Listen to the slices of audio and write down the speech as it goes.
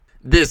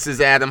This is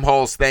Adam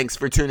Hulse. Thanks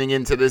for tuning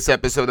into this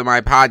episode of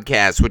my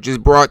podcast, which is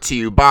brought to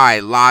you by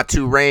La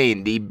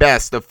Touraine, the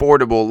best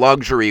affordable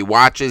luxury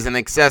watches and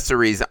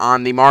accessories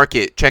on the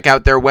market. Check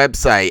out their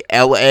website,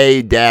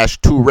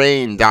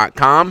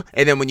 la-touraine.com.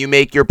 And then when you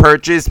make your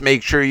purchase,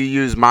 make sure you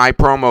use my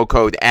promo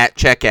code at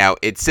checkout.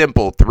 It's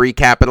simple, 3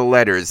 capital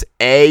letters,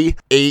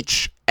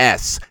 AHS.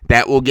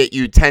 That will get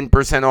you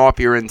 10% off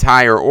your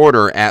entire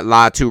order at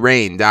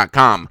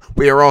latouraine.com.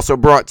 We are also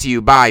brought to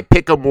you by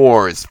Pick'em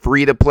Wars,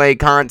 free-to-play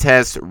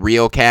contests,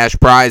 real cash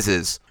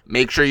prizes.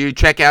 Make sure you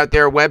check out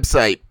their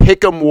website,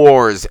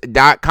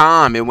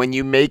 pick'emwars.com, and when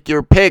you make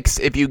your picks,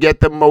 if you get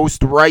the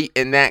most right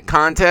in that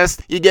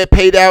contest, you get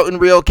paid out in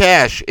real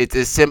cash. It's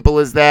as simple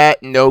as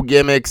that, no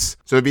gimmicks.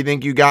 So if you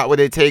think you got what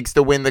it takes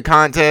to win the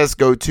contest,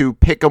 go to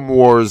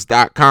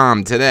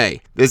pick'emwars.com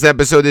today. This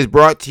episode is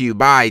brought to you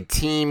by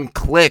Team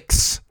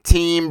Clicks.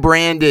 Team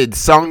branded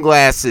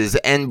sunglasses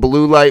and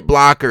blue light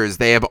blockers.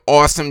 They have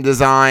awesome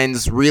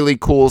designs, really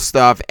cool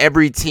stuff.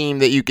 Every team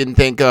that you can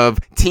think of.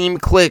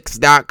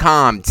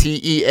 Teamclicks.com.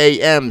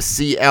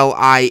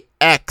 TEAMCLIX.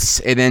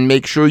 And then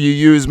make sure you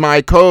use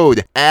my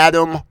code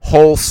Adam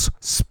Hulse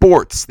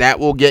Sports. That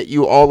will get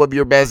you all of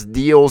your best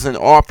deals and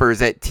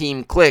offers at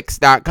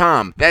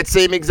teamclicks.com. That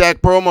same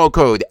exact promo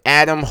code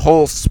Adam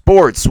Hulse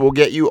Sports will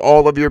get you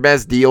all of your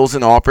best deals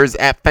and offers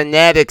at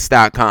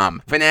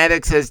fanatics.com.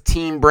 Fanatics has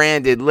team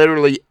branded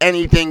literally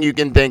anything you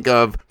can think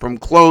of, from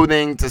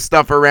clothing to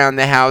stuff around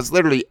the house.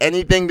 Literally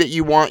anything that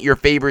you want your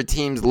favorite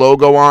team's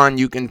logo on,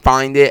 you can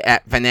find it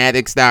at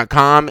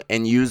fanatics.com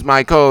and use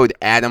my code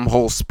Adam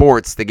Hulse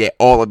Sports to get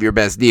all of your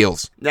best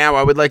deals. Now,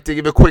 I would like to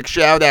give a quick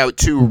shout out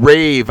to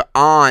Rave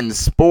On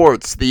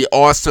Sports, the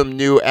awesome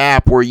new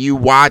app where you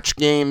watch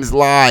games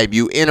live,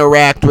 you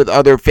interact with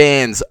other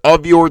fans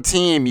of your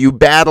team, you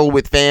battle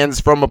with fans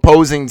from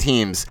opposing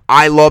teams.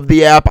 I love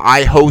the app.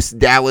 I host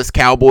Dallas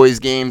Cowboys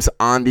games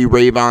on the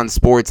Rave On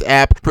Sports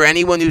app. For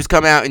anyone who's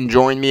come out and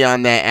joined me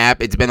on that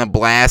app, it's been a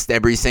blast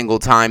every single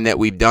time that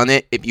we've done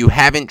it. If you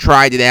haven't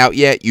tried it out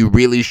yet, you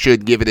really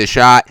should give it a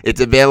shot.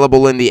 It's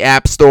available in the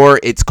App Store.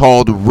 It's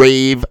called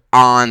Rave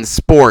On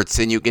Sports,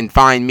 and you can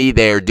find me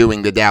there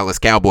doing the Dallas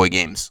Cowboy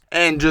games.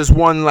 And just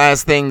one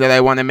last thing that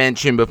I want to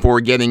mention before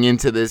getting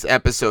into this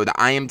episode.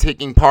 I am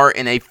taking part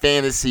in a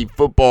fantasy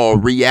football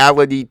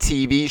reality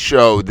TV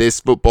show this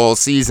football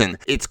season.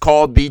 It's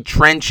called The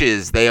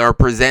Trenches. They are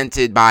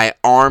presented by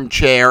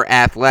Armchair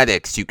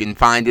Athletics. You can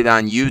find it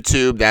on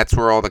YouTube. That's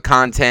where all the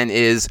content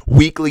is.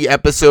 Weekly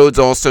episodes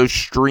also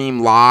stream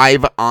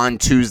live on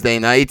Tuesday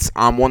nights.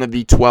 I'm one of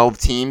the 12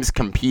 teams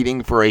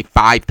competing for a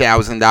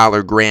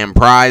 $5,000 grand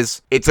prize.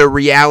 It's a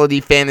reality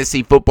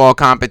fantasy football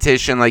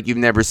competition like you've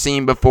never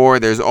seen before.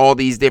 There's all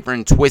these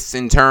different twists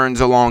and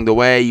turns along the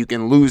way. You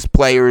can lose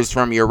players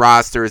from your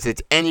rosters.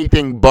 It's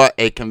anything but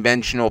a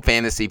conventional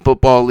fantasy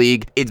football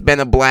league. It's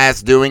been a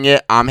blast doing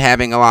it. I'm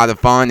having a lot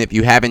of fun. If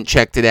you haven't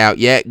checked it out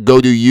yet,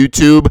 go to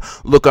YouTube,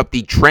 look up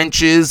The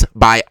Trenches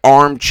by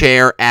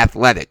Armchair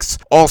Athletics.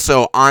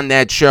 Also, on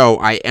that show,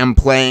 I am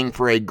playing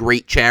for a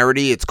great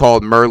charity. It's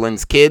called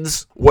Merlin's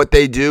Kids. What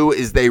they do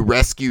is they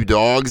rescue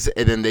dogs,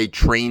 and then they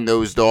train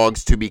those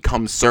dogs to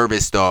become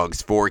service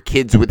dogs for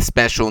kids with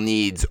special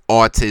needs,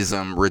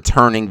 autism,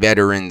 returning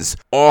veterans,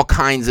 all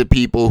kinds of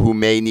people who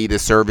may need a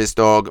service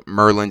dog.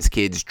 Merlin's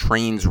Kids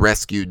trains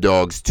rescue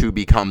dogs to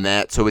become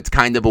that, so it's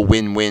kind of a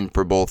win-win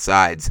for both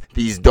sides.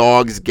 These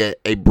dogs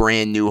get a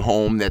brand new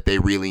home that they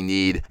really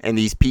need, and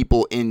these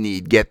people in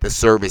need get the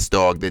service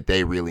dog that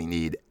they really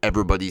need.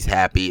 Everybody's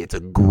happy. It's a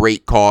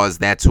great cause.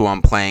 That's who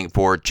I'm playing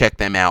for. Check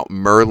them out,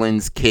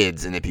 Merlin's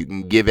Kids. And if you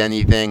can give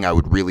anything, I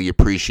would really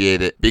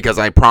appreciate it, because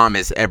I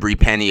promise every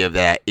penny of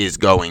that is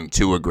going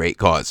to a great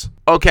cause.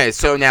 Okay,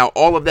 so now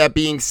all of that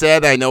being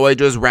said, I know I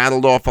just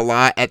rattled off a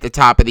lot at the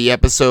top of the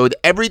episode.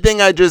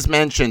 Everything I just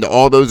mentioned,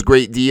 all those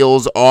great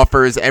deals,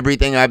 offers,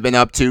 everything I've been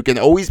up to can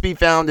always be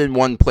found in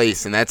one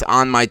place, and that's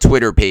on my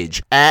Twitter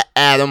page, at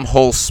Adam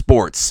Hulse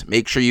Sports.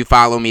 Make sure you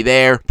follow me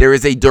there. There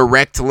is a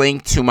direct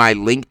link to my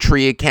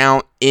Linktree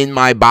account in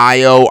my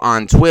bio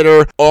on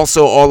Twitter.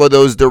 Also, all of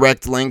those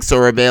direct links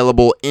are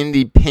available in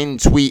the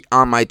pinned tweet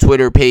on my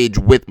Twitter page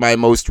with my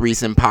most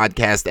recent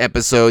podcast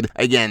episode.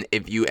 Again,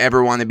 if you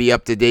ever want to be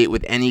up to date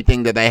with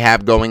anything that I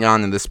have going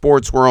on in the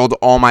sports world,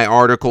 all my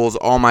articles,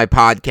 all my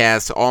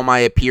podcasts, all my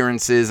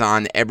appearances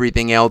on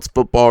everything else,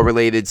 football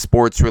related,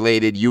 sports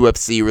related,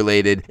 UFC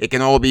related, it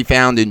can all be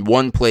found in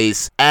one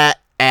place at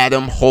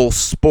Adam Hulse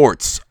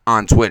Sports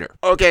on Twitter.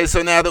 Okay,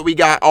 so now that we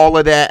got all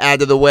of that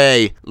out of the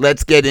way,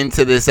 let's get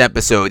into this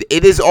episode.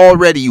 It is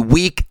already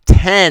week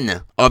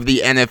 10 of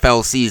the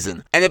NFL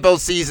season. NFL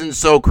season's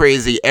so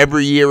crazy.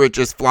 Every year it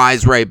just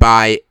flies right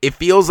by. It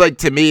feels like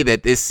to me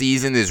that this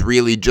season is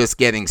really just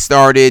getting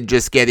started,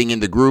 just getting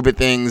in the groove of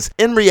things.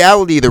 In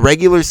reality, the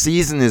regular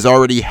season is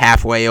already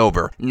halfway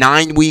over.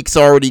 9 weeks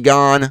already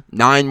gone,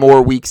 9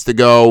 more weeks to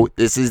go.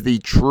 This is the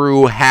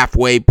true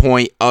halfway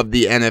point of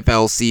the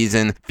NFL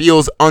season.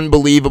 Feels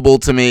unbelievable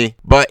to me,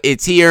 but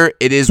it's here.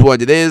 It is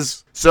what it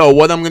is. So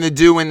what I'm going to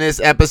do in this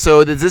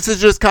episode is this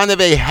is just kind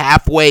of a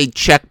halfway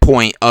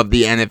checkpoint of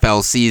the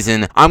NFL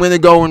season. I'm going to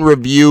go and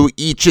review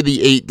each of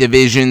the 8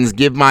 divisions,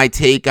 give my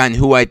take on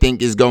who I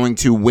think is going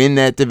to win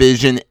that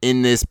division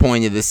in this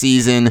point of the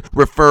season,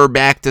 refer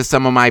back to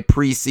some of my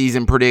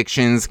preseason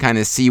predictions, kind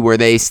of see where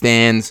they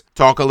stand,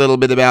 talk a little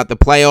bit about the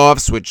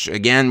playoffs, which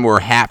again, we're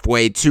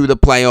halfway to the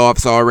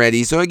playoffs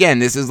already. So again,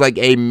 this is like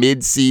a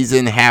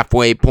mid-season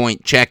halfway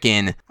point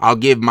check-in. I'll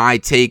give my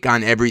take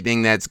on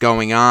everything that's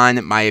going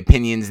on, my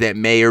opinions that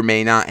may or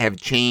may not have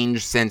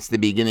changed since the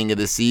beginning of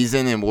the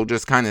season, and we'll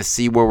just kind of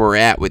see where we're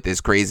at with this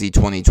crazy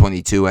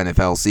 2022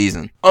 NFL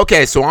season.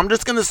 Okay, so I'm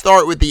just going to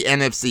start with the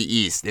NFC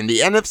East, and the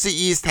NFC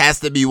East has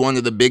to be one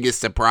of the biggest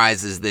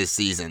surprises this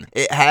season.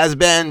 It has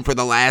been for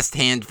the last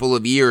handful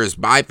of years,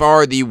 by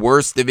far the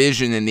worst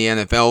division in the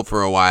NFL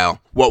for a while.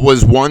 What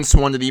was once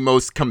one of the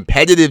most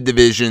competitive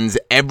divisions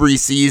every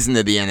season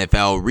of the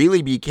NFL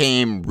really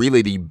became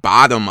the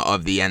bottom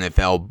of the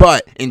NFL.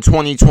 But in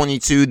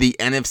 2022, the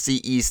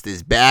NFC East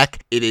is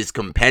back. It is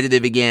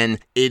competitive again.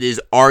 It is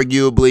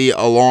arguably,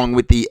 along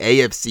with the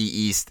AFC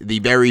East, the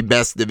very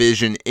best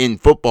division in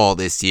football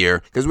this year.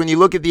 Because when you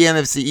look at the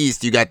NFC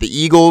East, you got the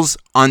Eagles,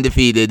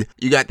 undefeated.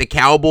 You got the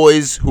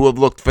Cowboys, who have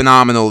looked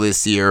phenomenal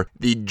this year.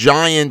 The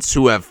Giants,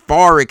 who have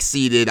far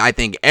exceeded, I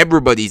think,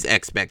 everybody's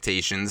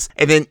expectations.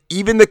 And then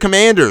even the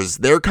Commanders,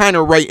 they're kind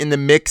of right in the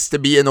mix to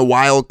be in a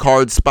wild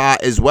card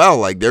spot as well.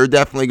 Like, they're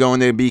definitely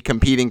going to be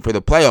competing for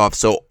the playoffs.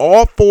 So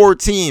all 4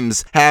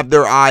 teams have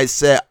their eyes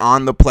set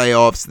on the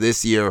playoffs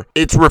this year.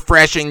 It's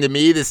refreshing to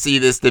me to see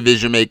this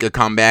division make a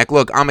comeback.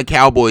 Look, I'm a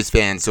Cowboys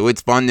fan, so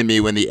it's fun to me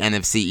when the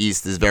NFC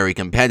East is very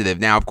competitive.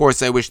 Now, of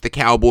course, I wish the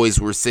Cowboys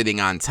were sitting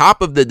on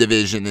top of the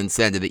division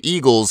instead of the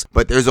Eagles,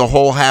 but there's a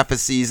whole half a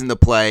season to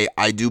play.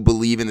 I do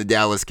believe in the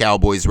Dallas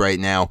Cowboys right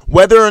now.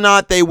 Whether or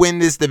not they win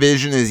this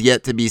division is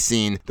yet to be seen.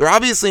 They're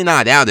obviously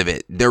not out of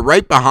it. They're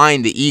right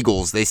behind the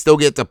Eagles. They still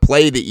get to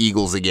play the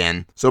Eagles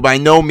again. So by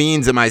no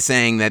means am I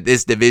saying that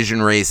this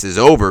division race is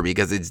over,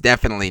 because it's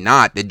definitely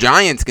not. The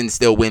Giants can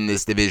still win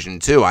this division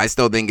too. I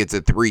still think it's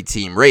a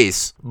 3-team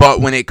race. But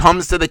when it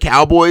comes to the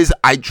Cowboys,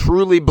 I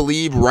truly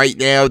believe right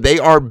now they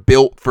are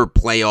built for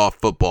playoff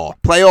football.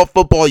 Playoff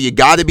football, you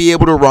got to be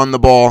able to run the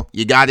ball.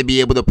 You got to be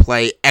able to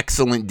play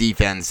excellent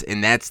defense,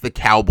 and that's the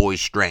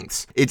Cowboys'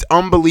 strengths. It's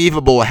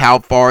unbelievable how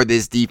far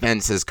this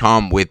defense has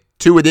come with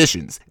 2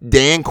 additions.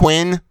 Dan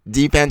Quinn,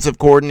 defensive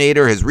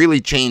coordinator, has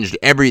really changed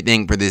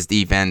everything for this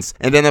defense.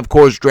 And then, of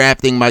course,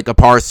 drafting Micah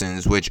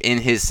Parsons, which in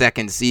his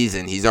second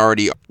season, he's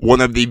already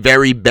one of the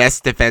very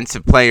best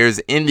defensive players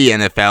in the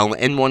NFL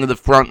and one of the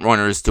front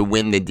runners to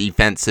win the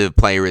Defensive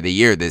Player of the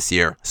Year this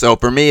year. So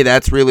for me,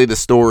 that's really the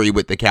story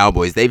with the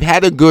Cowboys. They've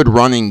had a good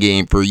running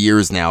game for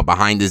years now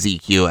behind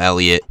Ezekiel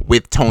Elliott,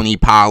 with Tony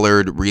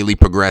Pollard really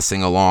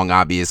progressing along,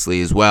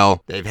 obviously, as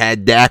well. They've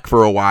had Dak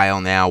for a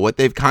while now. What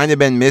they've kind of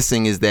been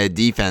missing is that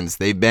defense.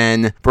 They've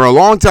been, for a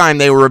long time,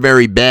 they were a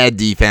very bad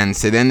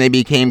defense, and then they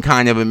became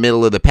kind of a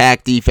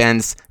middle-of-the-pack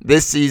defense.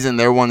 This season,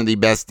 they're one of the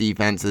best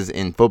defenses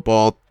in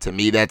football. To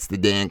me, that's the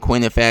Dan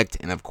Quinn effect,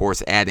 and of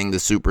course, adding the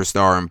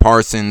superstar in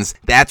Parsons.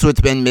 That's what's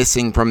been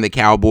missing from the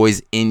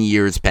Cowboys in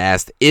years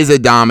past, is a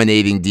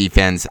dominating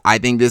defense. I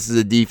think this is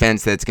a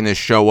defense that's going to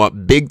show up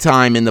big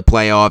time in the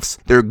playoffs.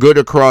 They're good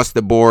across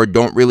the board,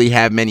 don't really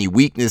have many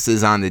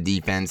weaknesses on the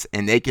defense,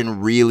 and they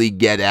can really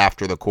get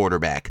after the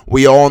quarterback.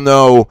 We all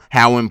know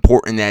how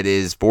important that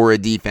is for a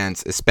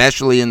defense,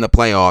 especially in the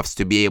playoffs,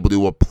 to be able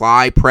to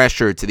apply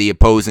pressure to the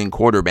opposing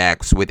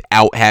quarterbacks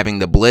without having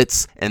to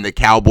blitz, and the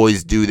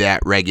Cowboys do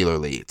that regularly.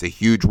 It's a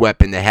huge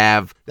weapon to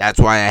have. That's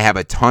why I have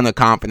a ton of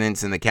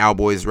confidence in the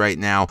Cowboys right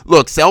now.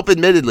 Look,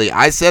 self-admittedly,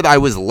 I said I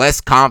was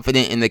less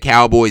confident in the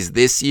Cowboys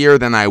this year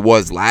than I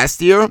was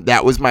last year.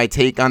 That was my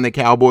take on the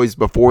Cowboys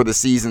before the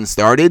season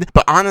started.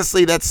 But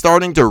honestly, that's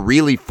starting to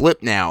really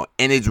flip now,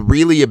 and it's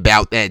really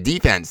about that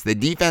defense. The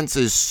defense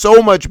is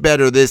so much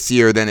better this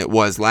year than it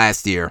was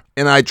last year,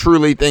 and I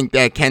truly think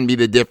that can be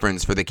the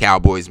difference for the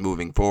Cowboys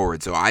moving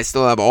forward. So I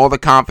still have all the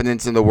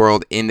confidence in the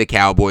world in the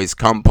Cowboys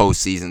come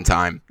postseason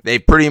time.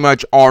 They've pretty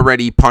much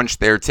already punched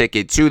their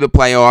ticket to the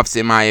playoffs,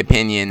 in my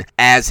opinion,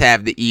 as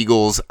have the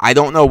Eagles. I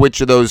don't know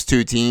which of those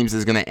 2 teams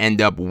is going to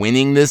end up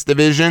winning this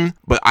division,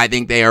 but I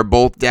think they are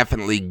both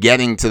definitely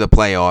getting to the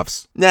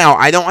playoffs. Now,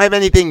 I don't have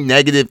anything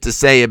negative to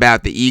say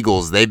about the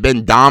Eagles. They've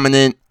been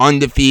dominant,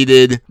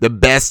 undefeated, the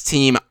best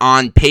team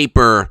on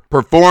paper,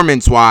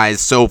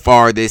 performance-wise, so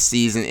far this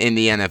season in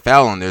the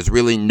NFL, and there's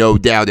really no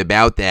doubt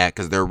about that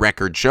because their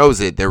record shows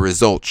it, their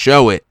results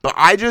show it. But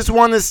I just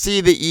want to see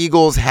the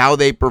Eagles, how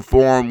they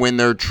perform when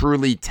they're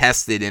truly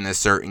tested in a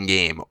certain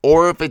game,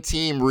 or if a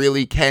team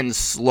really can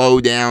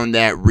slow down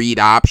that read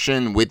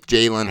option with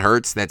Jalen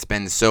Hurts that's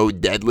been so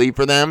deadly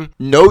for them.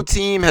 No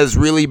team has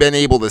really been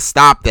able to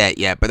stop that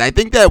yet, but I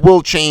think that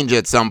will change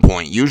at some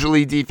point.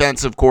 Usually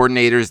defensive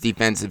coordinators,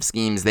 defensive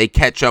schemes, they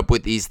catch up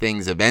with these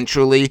things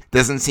eventually.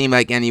 Doesn't seem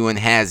like anyone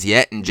has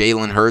yet, and Jalen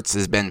Jalen Hurts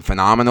has been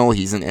phenomenal.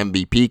 He's an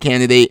MVP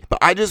candidate. But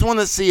I just want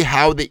to see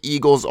how the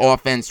Eagles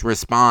offense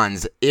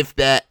responds if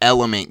that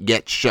element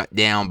gets shut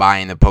down by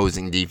an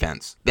opposing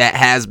defense. That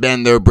has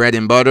been their bread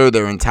and butter.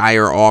 Their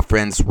entire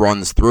offense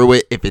runs through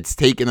it. If it's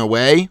taken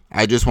away,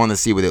 I just want to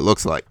see what it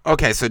looks like.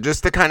 Okay, so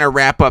just to kind of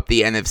wrap up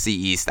the NFC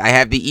East, I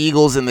have the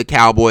Eagles and the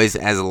Cowboys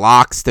as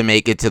locks to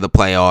make it to the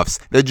playoffs.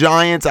 The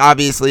Giants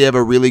obviously have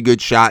a really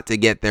good shot to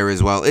get there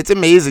as well. It's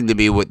amazing to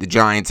me what the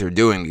Giants are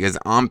doing because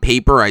on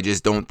paper, I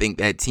just don't think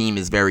that team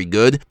is very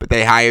good. But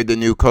they hired the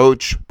new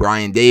coach,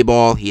 Brian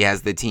Daboll. He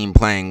has the team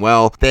playing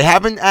well. They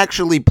haven't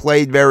actually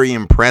played very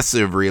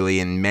impressive, really,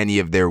 in many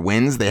of their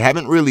wins. They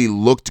haven't really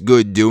looked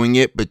good doing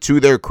it, but to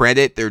their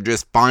credit, they're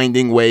just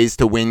finding ways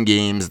to win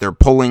games. They're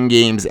pulling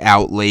games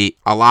out late.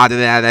 A lot of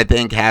that, I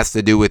think, has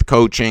to do with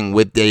coaching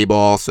with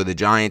Daboll. So the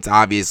Giants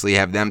obviously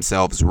have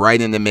themselves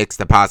right in the mix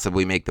to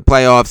possibly make the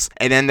playoffs.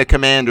 And then the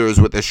Commanders,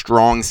 with a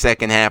strong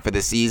second half of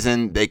the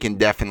season, they can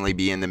definitely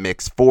be in the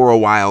mix for a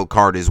wild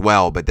card as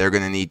well, but they're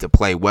going to need to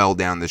play well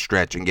down the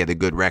stretch and get a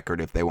good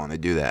record if they want to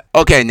do that.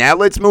 Okay, now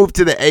let's move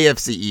to the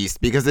AFC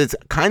East because it's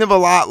kind of a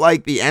lot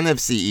like the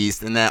NFC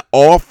East in that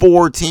all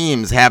four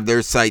teams have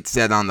their sights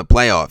set on the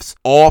playoffs.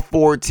 All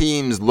four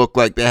teams look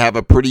like they have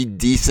a pretty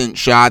decent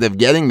shot of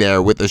getting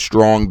there with a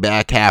strong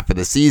back half of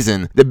the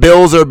season. The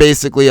Bills are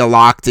basically a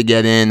lock to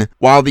get in.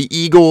 While the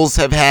Eagles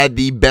have had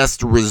the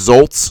best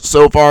results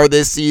so far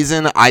this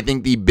season, I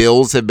think the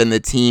Bills have been the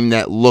team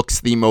that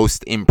looks the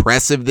most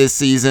impressive this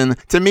season.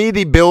 To me,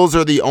 the Bills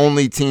are the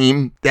only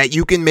team that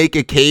you can make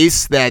a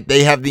case that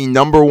they have the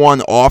number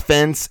one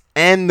offense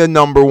and the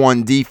number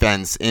one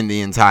defense in the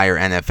entire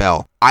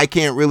NFL. I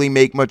can't really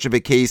make much of a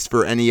case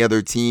for any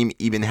other team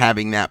even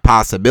having that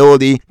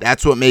possibility.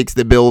 That's what makes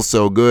the Bills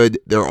so good.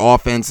 Their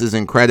offense is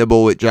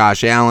incredible with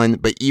Josh Allen,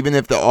 but even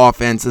if the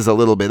offense is a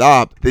little bit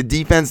up, the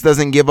defense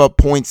doesn't give up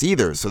points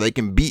either, so they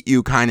can beat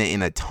you kind of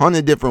in a ton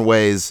of different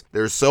ways.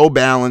 They're so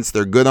balanced.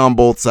 They're good on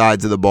both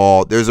sides of the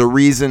ball. There's a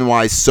reason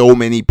why so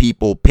many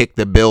people picked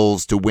the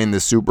Bills to win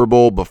the Super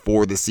Bowl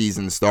before the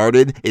season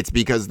started. It's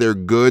because they're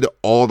good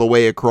all the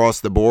way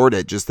across the board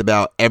at just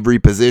about every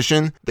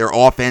position. Their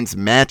offense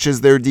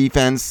matches their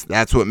defense.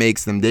 That's what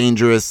makes them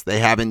dangerous. They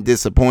haven't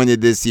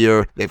disappointed this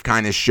year. They've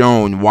kind of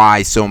shown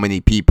why so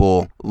many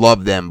people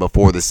love them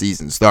before the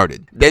season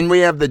started. Then we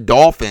have the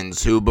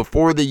Dolphins, who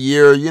before the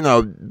year,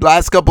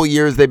 last couple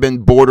years they've been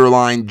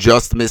borderline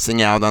just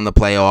missing out on the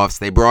playoffs.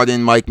 They brought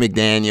in Mike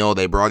McDaniel.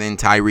 They brought in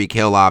Tyreek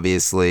Hill,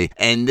 obviously.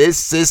 And this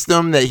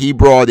system that he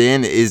brought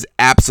in is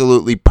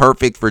absolutely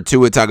perfect for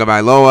Tua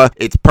Tagovailoa.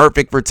 It's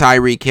perfect for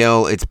Tyreek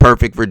Hill. It's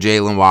perfect for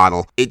Jalen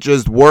Waddle. It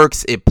just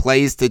works. It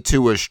plays to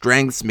Tua's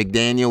strengths.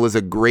 McDaniel is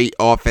a great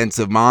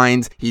offensive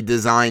mind. He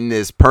designed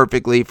this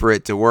perfectly for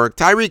it to work.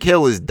 Tyreek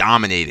Hill is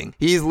dominating.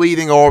 He's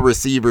leading all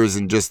receivers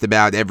in just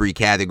about every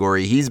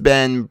category. He's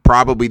been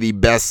probably the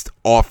best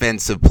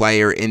offensive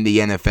player in the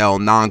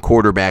NFL,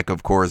 non-quarterback,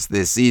 of course,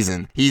 this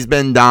season. He's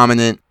been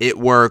dominant. It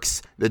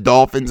works. The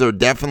Dolphins are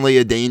definitely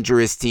a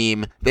dangerous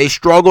team. They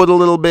struggled a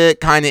little bit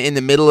kind of in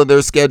the middle of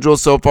their schedule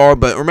so far,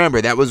 but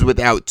remember, that was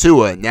without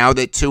Tua. Now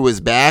that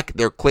Tua's back,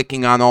 they're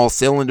clicking on all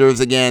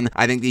cylinders again.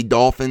 I think the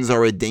Dolphins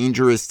are a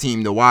dangerous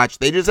team to watch.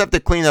 They just have to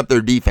clean up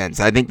their defense.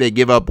 I think they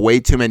give up way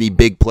too many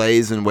big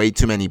plays and way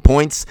too many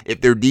points.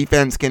 If their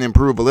defense can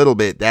improve a little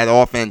bit, that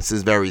offense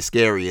is very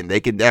scary, and they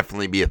can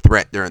definitely be a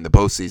threat during the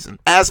postseason.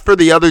 As for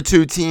the other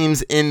two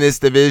teams in this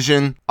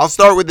division, I'll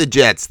start with the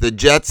Jets. The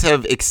Jets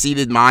have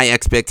exceeded my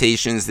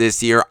expectations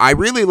this year. I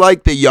really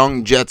liked the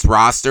young Jets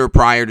roster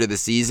prior to the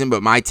season,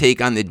 but my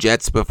take on the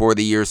Jets before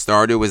the year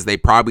started was they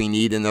probably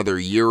need another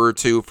year or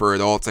two for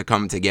it all to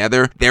come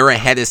together. They're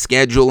ahead of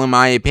schedule in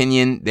my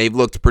opinion. They've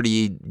looked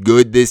pretty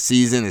good this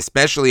season,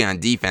 especially on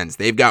defense.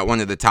 They've got one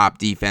of the top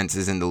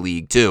defenses in the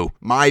league too.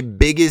 My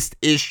biggest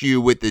issue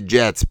with the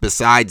Jets,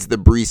 besides the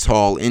Breece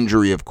Hall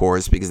injury, of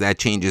course, because that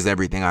changes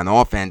everything on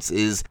offense,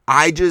 is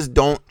I just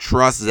don't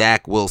trust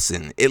Zach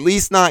Wilson, at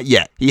least not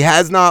yet. He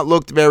has not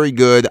looked very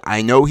good.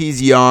 I know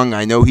he's young.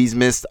 I know he's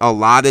missed a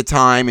lot of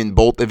time in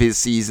both of his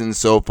seasons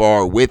so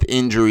far with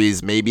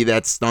injuries. Maybe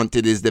that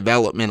stunted his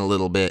development a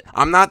little bit.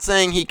 I'm not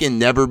saying he can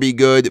never be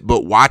good,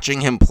 but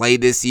watching him play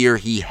this year,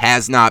 he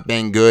has not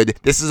been good.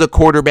 This is a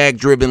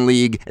quarterback-driven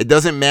league. It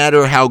doesn't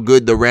matter how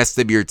good the rest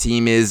of your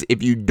team is.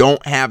 If you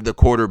don't have the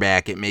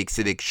quarterback, it makes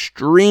it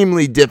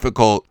extremely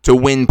difficult to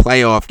win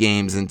playoff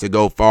games and to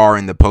go far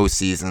in the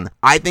postseason.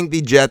 I think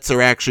the Jets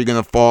are actually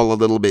going to fall a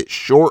little bit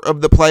short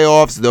of the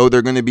playoffs, though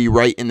they're going to be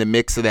right in the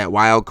mix of that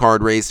wild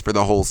card race for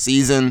the whole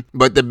season.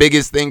 But the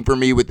biggest thing for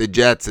me with the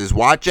Jets is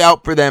watch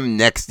out for them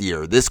next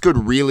year. This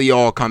could really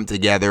all come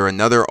together.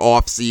 Another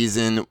off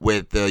season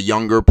with the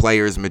younger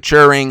players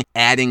maturing,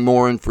 adding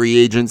more in free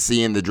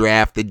agency in the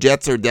draft. The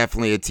Jets are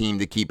definitely a team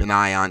to keep an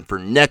eye on for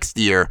next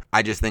year.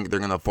 I just think they're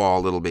going to fall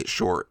a little bit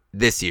short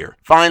this year.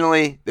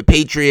 Finally, the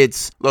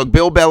Patriots. Look,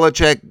 Bill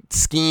Belichick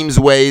schemes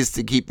ways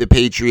to keep the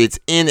Patriots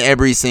in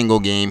every single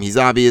game. He's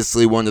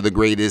obviously one of the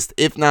greatest,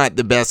 if not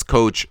the best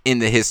coach in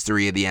the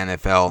history of the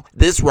NFL.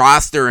 This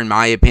roster, in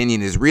my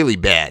opinion, is really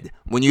bad.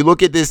 When you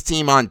look at this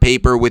team on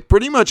paper, with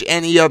pretty much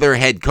any other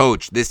head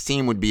coach, this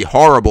team would be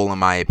horrible in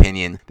my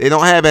opinion. They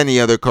don't have any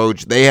other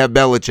coach. They have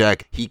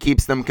Belichick. He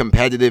keeps them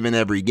competitive in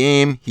every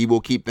game. He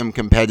will keep them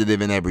competitive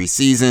in every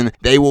season.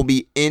 They will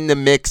be in the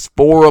mix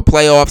for a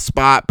playoff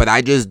spot, but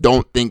I just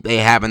don't think they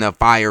have enough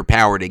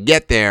firepower to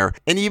get there.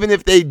 And even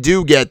if they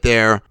do get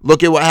there,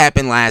 look at what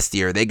happened last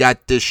year. They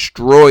got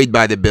destroyed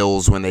by the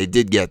Bills when they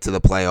did get to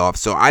the playoffs.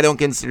 So I don't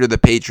consider the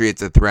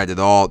Patriots a threat at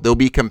all. They'll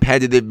be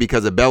competitive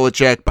because of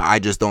Belichick, but I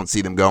just don't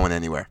see them going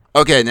anywhere.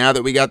 Okay, now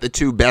that we got the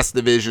two best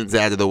divisions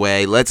out of the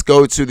way, let's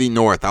go to the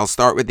North. I'll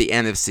start with the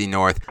NFC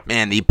North.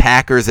 Man, the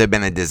Packers have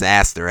been a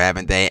disaster,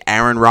 haven't they?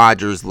 Aaron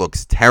Rodgers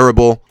looks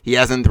terrible. He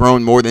hasn't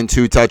thrown more than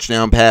 2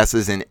 touchdown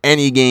passes in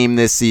any game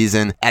this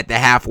season. At the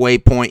halfway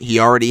point, he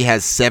already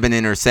has 7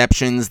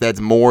 interceptions.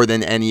 That's more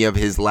than any of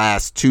his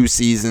last 2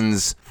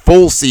 seasons.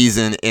 Full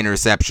season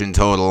interception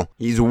total.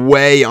 He's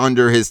way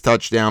under his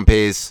touchdown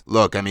pace.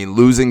 Look, I mean,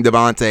 losing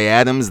Davante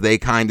Adams, they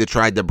kind of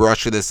tried to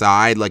brush it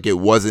aside like it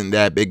wasn't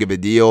that big of a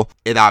deal.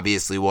 It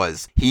obviously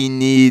was. He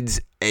needs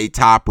a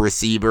top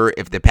receiver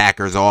if the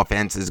Packers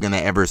offense is going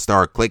to ever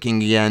start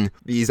clicking again.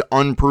 These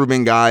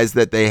unproven guys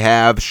that they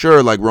have,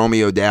 sure, like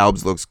Romeo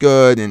Doubs looks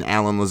good and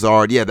Alan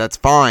Lazard, yeah, that's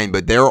fine,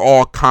 but they're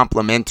all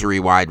complimentary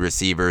wide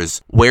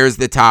receivers. Where's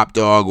the top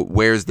dog?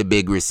 Where's the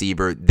big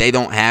receiver? They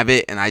don't have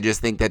it, and I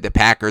just think that the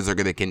Packers are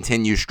going to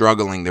continue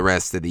struggling the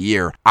rest of the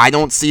year. I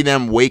don't see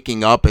them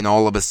waking up and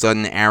all of a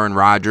sudden Aaron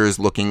Rodgers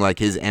looking like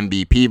his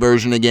MVP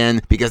version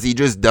again, because he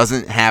just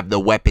doesn't have the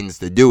weapons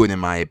to do it, in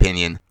my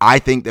opinion. I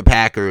think the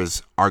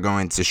Packers are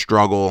going to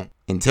struggle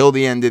until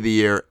the end of the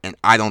year, and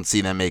I don't see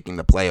them making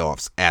the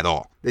playoffs at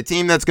all. The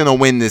team that's going to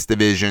win this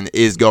division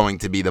is going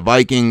to be the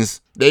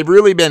Vikings. They've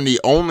really been the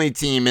only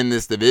team in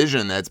this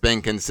division that's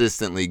been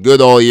consistently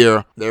good all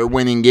year. They're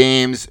winning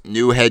games.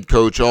 New head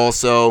coach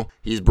also.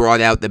 He's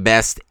brought out the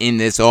best in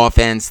this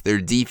offense.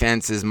 Their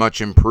defense is much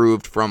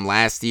improved from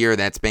last year.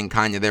 That's been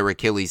kind of their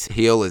Achilles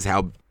heel, is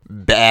how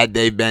bad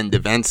they've been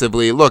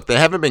defensively. Look, they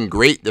haven't been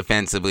great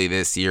defensively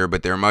this year,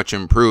 but they're much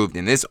improved,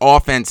 and this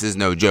offense is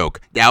no joke.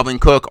 Dalvin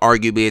Cook,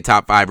 arguably a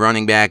top 5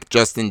 running back.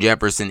 Justin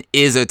Jefferson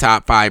is a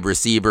top 5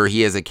 receiver.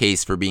 He has a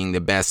case for being the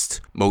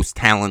best, most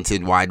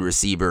talented wide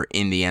receiver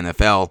in the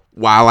NFL.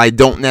 While I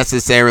don't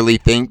necessarily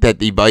think that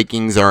the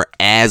Vikings are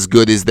as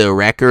good as their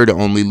record,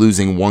 only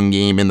losing 1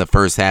 game in the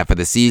first half of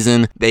the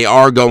season, they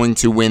are going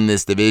to win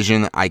this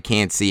division. I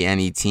can't see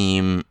any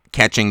team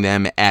catching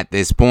them at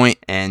this point,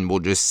 and we'll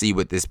just see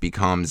what this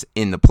becomes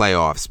in the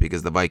playoffs,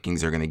 because the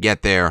Vikings are going to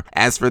get there.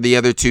 As for the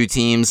other 2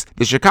 teams,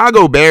 the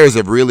Chicago Bears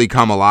have really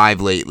come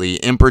alive lately,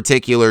 in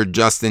particular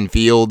Justin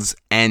Fields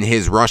and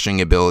his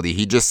rushing ability.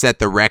 He just set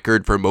the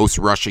record for most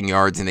rushing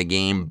yards in a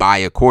game by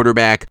a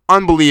quarterback.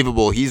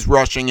 Unbelievable. He's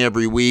rushing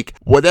every week.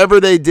 Whatever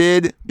they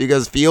did,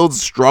 because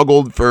Fields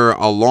struggled for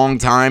a long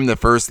time, the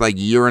first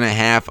year and a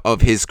half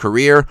of his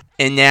career,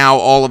 and now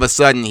all of a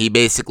sudden he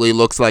basically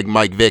looks like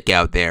Mike Vick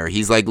out there.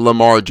 He's like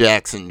Lamar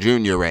Jackson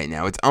Jr. right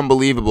now. It's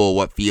unbelievable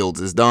what Fields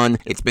has done.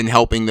 It's been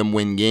helping them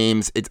win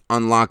games. It's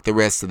unlocked the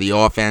rest of the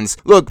offense.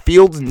 Look,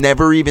 Fields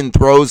never even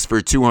throws for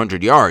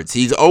 200 yards.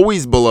 He's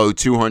always below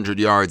 200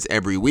 yards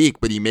every week,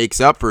 but he makes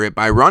up for it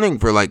by running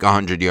for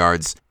 100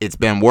 yards. It's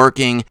been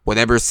working.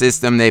 Whatever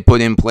system they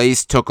put in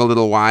place took a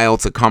little while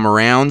to come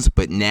around,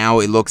 but now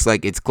it looks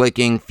like it's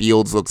clicking.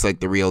 Fields looks like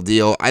the real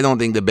deal. I don't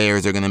think the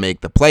Bears are going to make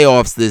the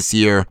playoffs this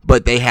year,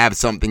 but they have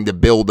something to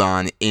build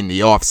on in the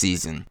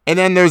offseason. And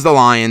then there's the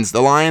Lions.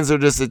 The Lions are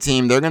just a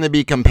team. They're going to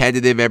be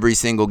competitive every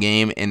single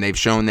game, and they've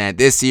shown that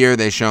this year.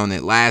 They've shown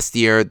it last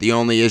year. The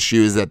only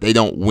issue is that they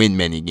don't win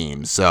many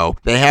games. So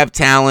they have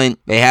talent.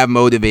 They have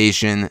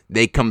motivation.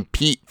 They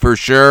compete for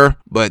sure,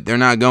 but they're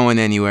not going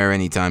anywhere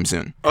anytime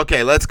soon.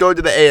 Okay, let's go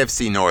to the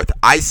AFC North.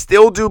 I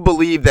still do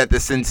believe that the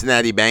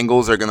Cincinnati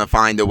Bengals are going to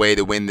find a way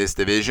to win this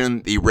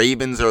division. The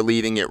Ravens are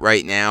leading it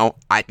right now.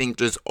 I think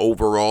just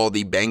overall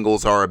the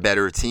Bengals are a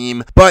better team.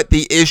 But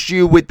the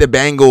issue with the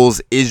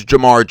Bengals is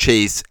Ja'Marr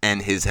Chase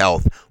and his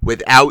health.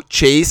 Without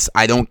Chase,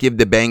 I don't give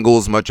the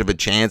Bengals much of a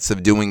chance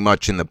of doing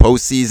much in the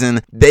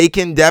postseason. They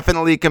can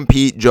definitely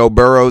compete. Joe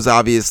Burrow's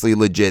obviously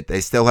legit.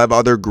 They still have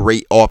other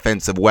great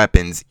offensive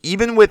weapons.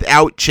 Even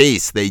without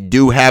Chase, they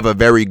do have a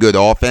very good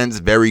offense,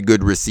 very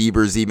good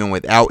receivers even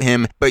without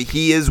him. But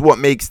he is what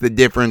makes the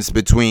difference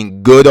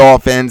between good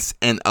offense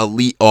and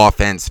elite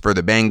offense for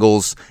the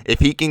Bengals. If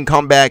he can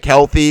come back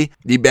healthy,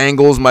 the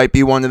Bengals might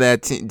be one of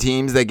that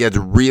teams that gets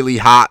really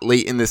hot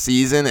late in the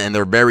season, and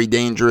they're very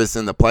dangerous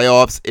in the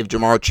playoffs. If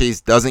Ja'Marr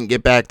Chase doesn't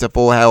get back to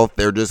full health,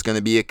 they're just going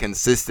to be a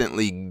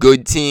consistently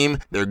good team.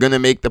 They're going to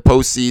make the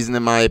postseason,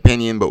 in my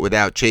opinion, but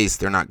without Chase,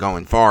 they're not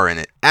going far in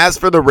it. As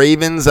for the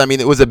Ravens, I mean,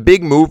 it was a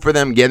big move for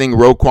them getting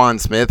Roquan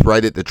Smith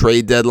right at the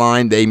trade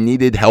deadline. They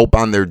needed help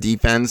on their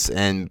defense,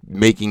 and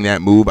making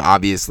that move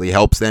obviously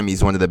helps them.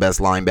 He's one of the best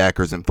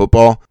linebackers in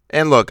football.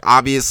 And look,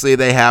 obviously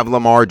they have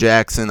Lamar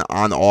Jackson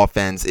on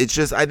offense. It's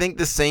just, I think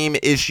the same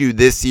issue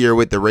this year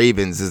with the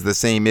Ravens is the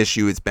same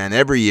issue it's been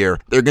every year.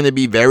 They're going to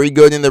be very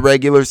good in the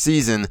regular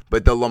season,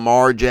 but the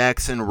Lamar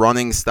Jackson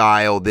running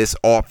style, this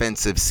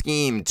offensive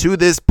scheme to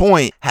this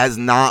point has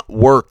not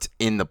worked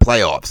in the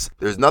playoffs.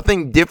 There's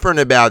nothing different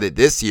about it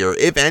this year.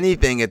 If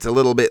anything, it's a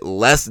little bit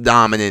less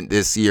dominant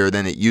this year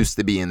than it used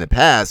to be in the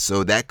past,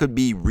 so that could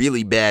be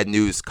really bad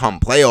news come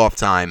playoff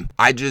time.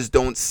 I just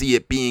don't see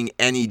it being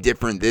any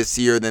different this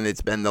year than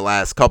it's been the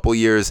last couple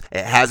years.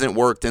 It hasn't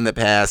worked in the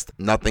past.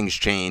 Nothing's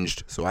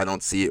changed, so I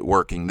don't see it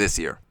working this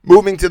year.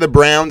 Moving to the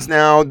Browns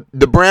now,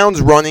 the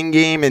Browns' running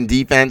game and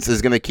defense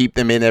is going to keep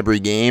them in every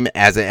game,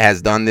 as it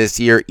has done this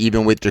year,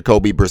 even with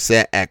Jacoby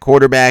Brissett at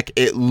quarterback.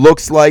 It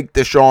looks like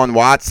Deshaun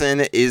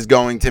Watson is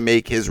going to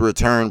make his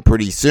return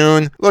pretty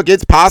soon. Look,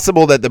 it's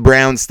possible that the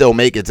Browns still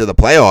make it to the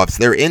playoffs.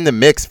 They're in the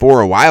mix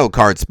for a wild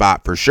card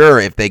spot for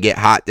sure if they get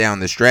hot down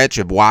the stretch,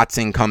 if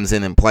Watson comes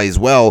in and plays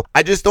well.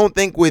 I just don't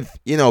think with,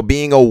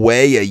 being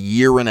away a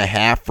year and a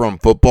half from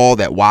football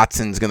that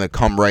Watson's going to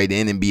come right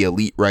in and be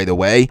elite right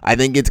away. I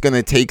think it's going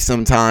to take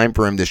some time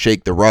for him to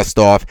shake the rust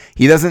off.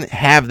 He doesn't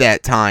have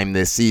that time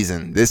this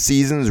season. This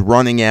season's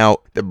running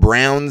out. The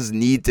Browns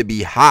need to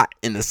be hot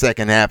in the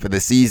second half of the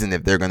season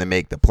if they're going to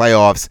make the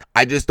playoffs.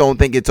 I just don't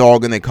think it's all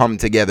going to come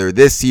together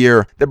this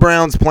year. The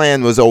Browns'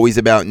 plan was always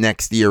about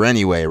next year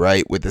anyway,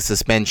 right? With the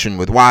suspension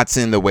with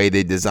Watson, the way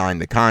they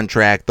designed the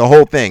contract, the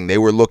whole thing. They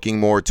were looking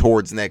more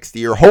towards next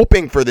year,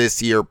 hoping for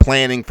this year,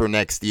 planning for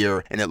next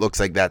year, and it looks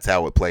like that's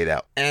how it played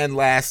out. And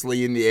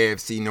lastly, in the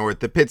AFC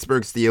North, the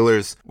Pittsburgh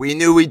Steelers. We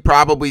knew we'd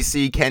probably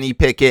see Kenny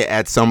Pickett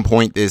at some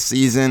point this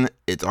season.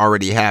 It's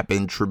already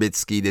happened.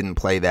 Trubisky didn't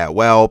play that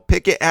well.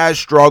 Pickett has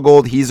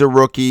struggled. He's a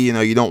rookie.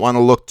 You don't want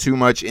to look too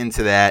much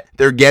into that.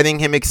 They're getting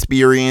him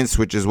experience,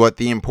 which is what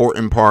the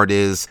important part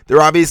is.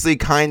 They're obviously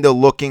kind of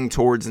looking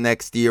towards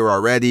next year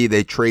already.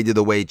 They traded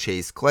away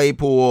Chase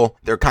Claypool.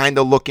 They're kind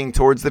of looking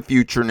towards the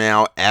future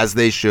now, as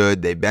they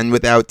should. They've been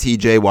without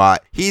TJ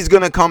Watt. He's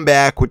going to come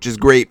back, which is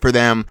great for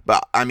them.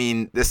 But,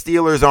 the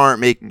Steelers aren't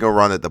making a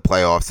run at the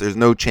playoffs. There's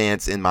no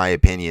chance, in my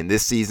opinion.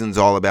 This season's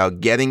all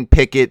about getting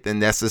Pickett the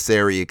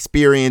necessary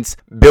experience,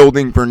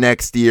 building for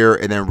next year,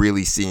 and then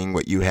really seeing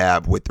what you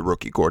have with the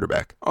rookie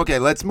quarterback. Okay,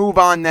 let's move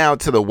on now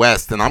to the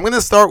West, and I'm going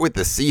to start with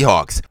the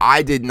Seahawks.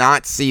 I did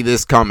not see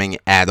this coming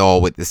at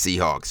all with the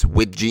Seahawks.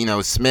 With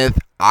Geno Smith,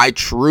 I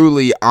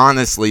truly,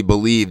 honestly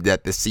believed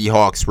that the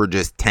Seahawks were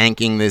just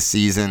tanking this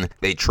season.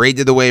 They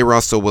traded away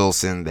Russell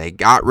Wilson. They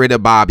got rid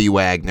of Bobby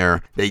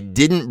Wagner. They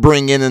didn't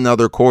bring in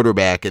another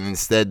quarterback and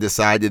instead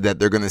decided that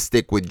they're going to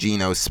stick with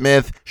Geno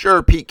Smith.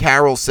 Sure, Pete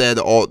Carroll said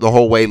the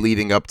whole way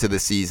leading up to the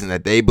season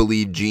that they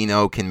believe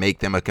Geno can make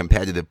them a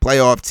competitive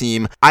playoff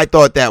team. I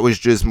thought that was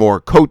just more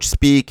coach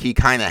speak. He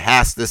kind of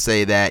has to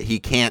say that. He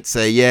can't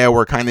say, yeah,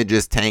 we're kind of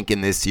just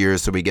tanking this year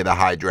so we get a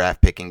high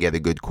draft pick and get a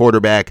good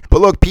quarterback.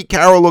 But look, Pete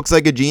Carroll looks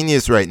like a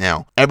genius right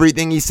now.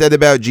 Everything he said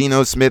about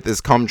Geno Smith has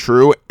come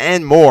true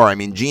and more.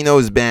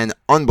 Geno's been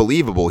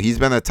unbelievable. He's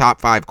been a top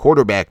 5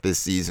 quarterback this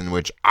season,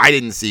 which I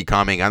didn't see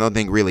coming. I don't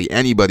think really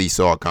anybody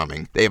saw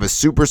coming. They have a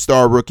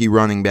superstar rookie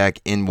running back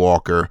in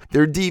Walker.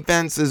 Their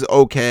defense is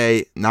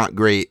okay, not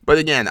great. But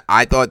again,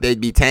 I thought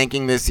they'd be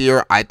tanking this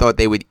year. I thought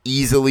they would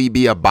easily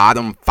be a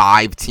bottom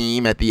 5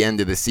 team at the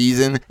end of the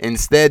season.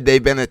 Instead,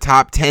 they've been a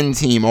top 10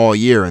 team all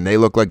year, and they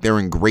look like they're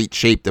in great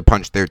shape to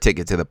punch their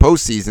ticket to the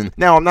postseason.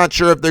 Now, I'm not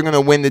sure if they're going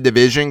to win the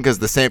division because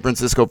the San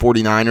Francisco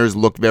 49ers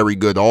look very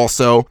good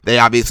also. They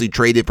obviously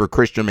traded for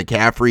Christian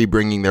McCaffrey,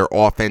 bringing their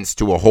offense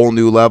to a whole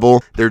new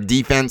level. Their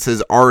defense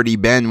has already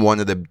been one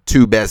of the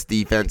 2 best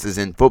defenses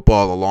in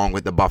football along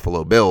with the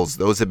Buffalo Bills.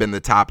 Those have been the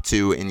top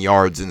 2 in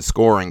yards and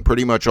scoring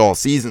pretty much all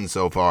season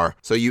so far.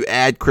 So you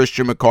add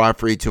Christian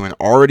McCaffrey to an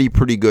already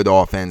pretty good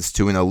offense,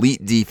 to an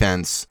elite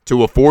defense,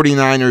 to a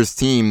 49ers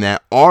team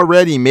that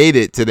already made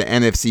it to the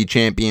NFC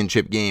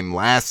Championship game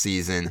last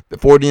season. The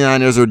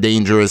 49ers are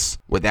dangerous,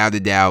 without a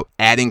doubt.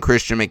 Adding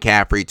Christian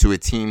McCaffrey to a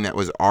team that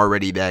was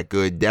already that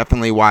good,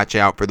 definitely watch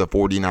out for the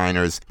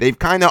 49ers. They've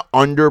kind of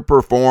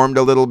underperformed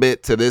a little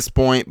bit to this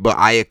point, but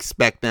I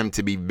expect them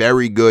to be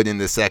very good in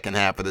the second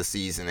half of the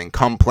season. And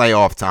come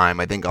playoff time,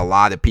 I think a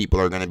lot of people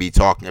are going to be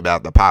talking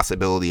about the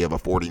possibility of a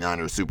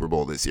 49ers Super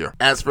Bowl this year.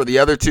 As for the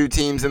other 2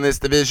 teams in this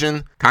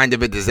division, kind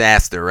of a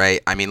disaster,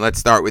 right? Let's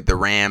start with the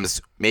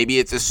Rams. Maybe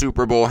it's a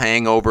Super Bowl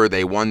hangover.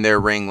 They won their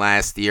ring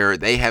last year.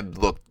 They have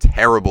looked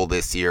terrible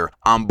this year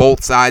on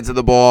both sides of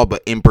the ball,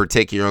 but in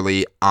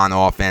particularly on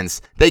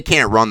offense. They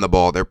can't run the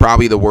ball. They're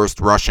probably the worst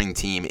rushing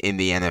team in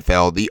the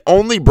NFL. The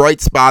only bright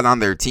spot on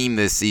their team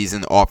this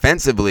season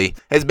offensively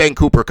has been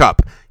Cooper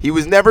Kupp. He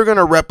was never going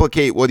to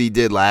replicate what he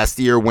did last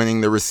year,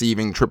 winning the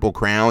receiving Triple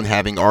Crown,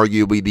 having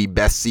arguably the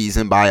best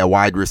season by a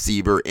wide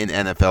receiver in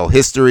NFL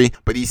history,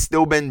 but he's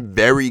still been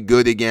very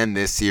good again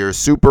this year,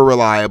 super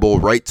reliable,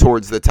 right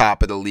towards the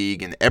top of the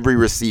league in every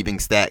receiving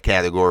stat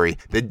category.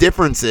 The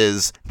difference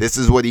is, this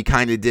is what he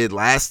kind of did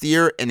last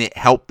year, and it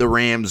helped the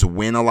Rams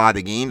win a lot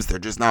of games. They're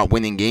just not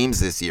winning games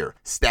this year.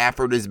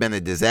 Stafford has been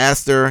a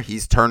disaster.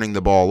 He's turning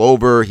the ball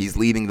over. He's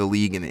leading the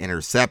league in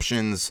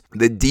interceptions.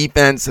 The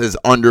defense has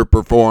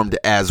underperformed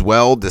as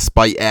well,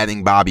 despite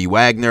adding Bobby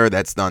Wagner.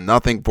 That's done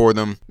nothing for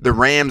them. The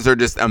Rams are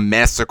just a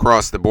mess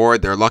across the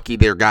board. They're lucky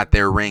they got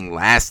their ring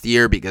last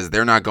year because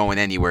they're not going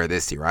anywhere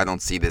this year. I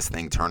don't see this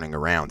thing turning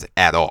around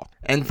at all.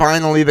 And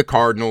finally, the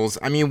Cardinals.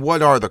 I mean,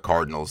 what are the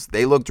Cardinals?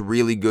 They looked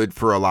really good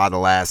for a lot of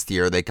last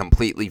year. They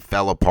completely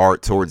fell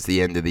apart towards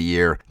the end of the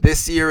year.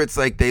 This year, it's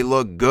like they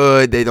look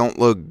good. They don't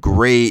look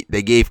great.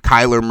 They gave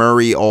Kyler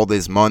Murray all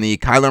this money.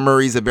 Kyler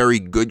Murray's a very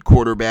good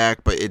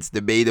quarterback, but it's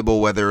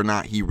debatable whether or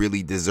not he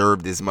really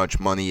deserved as much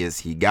money as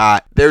he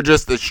got. They're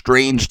just a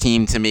strange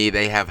team to me.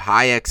 They have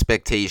high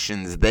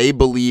expectations. They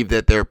believe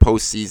that they're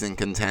postseason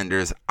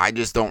contenders. I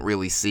just don't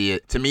really see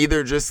it. To me,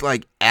 they're just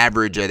like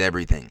average at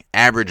everything.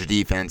 Average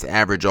defense,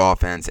 average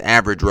offense,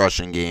 average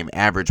rushing game,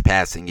 average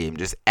passing game,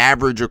 just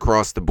average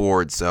across the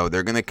board. So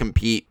they're going to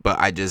compete, but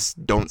I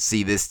just don't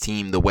see this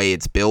team the way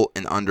it's built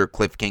and under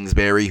Cliff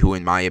Kingsbury, who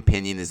in my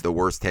opinion is the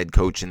worst head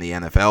coach in the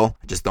NFL.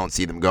 I just don't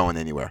see them going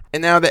anywhere.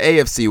 And now the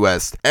AFC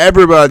West.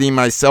 Everybody,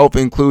 myself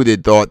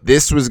included, thought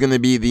this was going to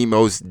be the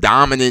most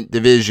dominant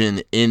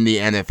division in the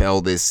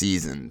NFL this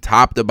season.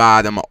 Top to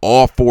bottom,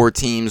 all four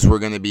teams were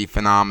going to be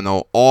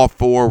phenomenal. All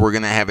four were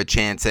going to have a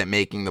chance at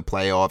making the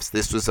playoffs.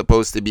 This was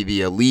supposed to be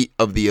the elite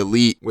of the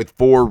elite, with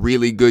four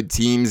really good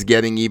teams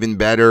getting even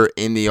better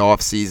in the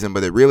offseason,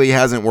 but it really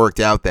hasn't worked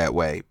out that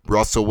way.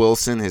 Russell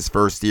Wilson, his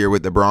first year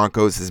with the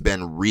Broncos, has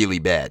been really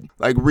bad.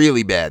 Like,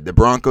 really bad. The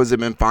Broncos have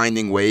been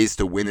finding ways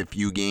to win a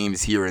few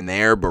games here and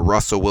there, but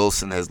Russell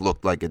Wilson has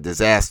looked like a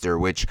disaster,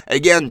 which,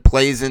 again,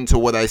 plays into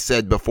what I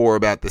said before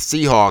about the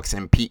Seahawks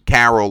and Pete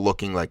Carroll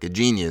looking like a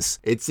genius.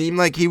 It seemed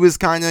like he was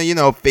kind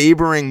of,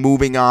 favoring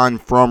moving on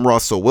from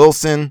Russell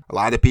Wilson. A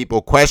lot of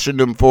people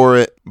questioned him for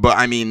it. But,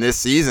 I mean, this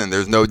season,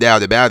 there's no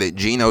doubt about it.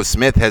 Geno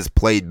Smith has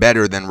played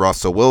better than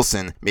Russell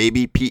Wilson.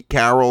 Maybe Pete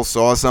Carroll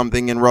saw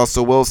something in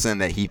Russell Wilson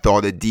that he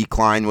thought a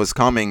decline was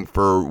coming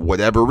for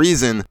whatever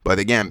reason. But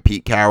again,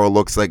 Pete Carroll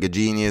looks like a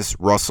genius.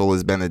 Russell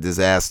has been a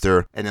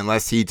disaster. And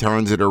unless he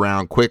turns it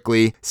around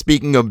quickly,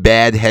 speaking of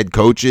bad head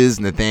coaches,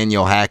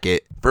 Nathaniel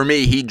Hackett, for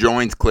me, he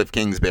joins Cliff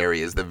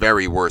Kingsbury as the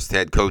very worst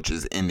head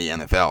coaches in the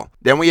NFL.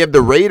 Then we have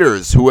the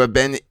Raiders, who have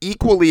been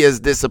equally as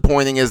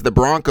disappointing as the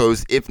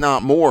Broncos, if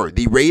not more.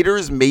 The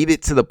Raiders made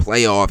it to the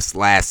playoffs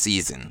last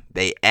season.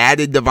 They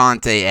added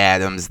Davante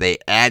Adams. They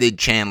added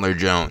Chandler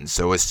Jones.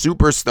 So a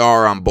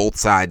superstar on both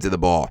sides of the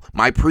ball.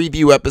 My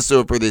preview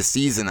episode for this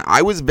season,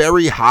 I was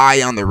very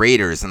high on the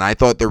Raiders, and I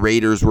thought the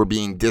Raiders were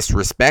being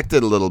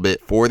disrespected a little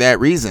bit for that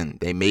reason.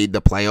 They made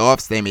the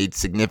playoffs. They made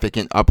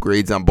significant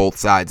upgrades on both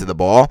sides of the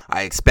ball.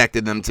 I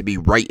expected them to be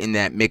right in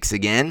that mix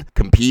again,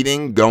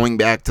 competing, going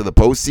back to the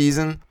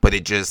postseason, but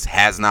it just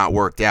has not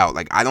worked out.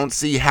 Like, I don't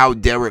see how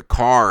Derek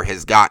Carr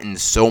has gotten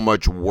so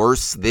much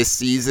worse this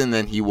season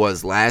than he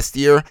was last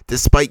year,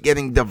 despite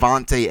getting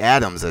Davante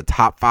Adams, a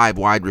top 5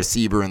 wide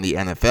receiver in the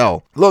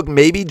NFL. Look,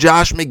 maybe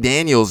Josh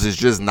McDaniels is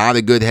just not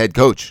a good head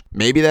coach.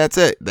 Maybe that's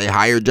it. They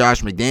hired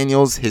Josh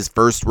McDaniels. His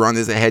first run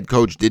as a head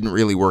coach didn't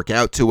really work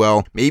out too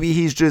well. Maybe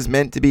he's just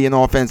meant to be an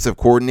offensive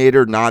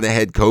coordinator, not a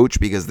head coach,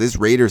 because this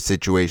Raiders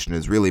situation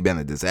has really been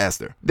a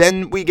disaster.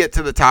 Then we get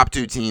to the top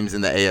 2 teams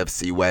in the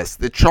AFC West.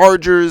 The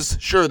Chargers,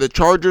 sure, the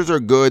Chargers are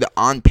good.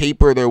 On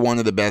paper, they're one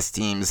of the best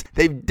teams.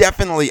 They've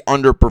definitely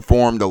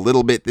underperformed a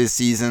little bit this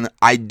season.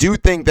 I do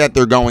think that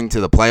they're going to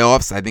the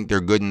playoffs. I think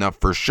they're good enough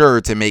for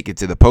sure to make it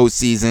to the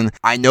postseason.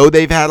 I know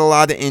they've had a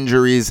lot of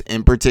injuries,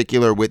 in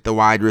particular with the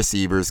wide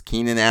receivers.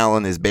 Keenan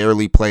Allen has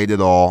barely played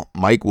at all.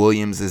 Mike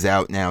Williams is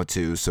out now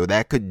too, so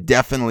that could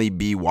definitely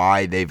be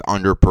why they've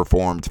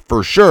underperformed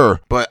for sure.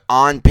 But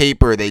on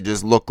paper, they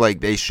just look like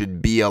they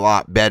should be a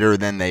lot better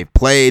than they've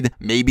played.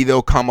 Maybe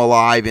they'll come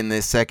alive in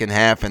this second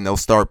half and they'll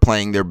start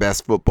playing their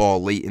best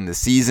football late in the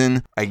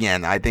season.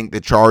 Again, I think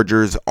the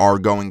Chargers are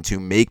going to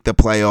make the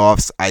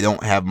playoffs. I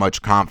don't have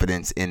much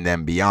confidence in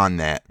them beyond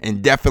that.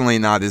 And definitely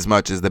not as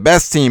much as the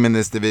best team in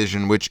this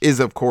division, which is,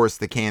 of course,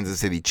 the Kansas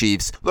City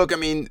Chiefs. Look, I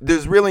mean,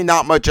 there's really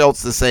not much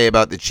else to say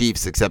about the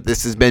Chiefs, except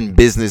this has been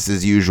business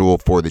as usual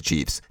for the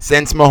Chiefs.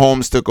 Since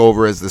Mahomes took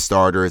over as the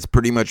starter, it's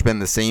pretty much been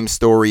the same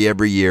story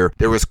every year.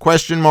 There was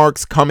question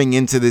marks coming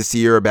into this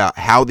year about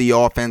how the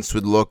offense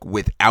would look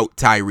without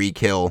Tyreek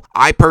Hill.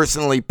 I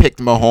personally picked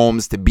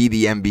Mahomes to be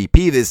the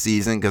MVP this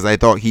season because I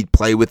thought he'd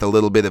play with a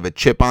little bit of a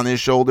chip on his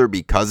shoulder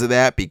because of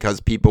that, because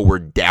people were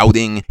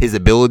doubting his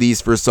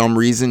abilities for some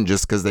reason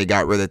just because they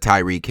got rid of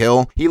Tyreek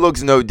Hill. He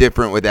looks no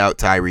different without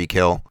Tyreek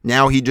Hill.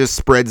 Now he just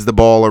spreads the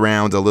ball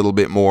around a little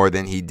bit more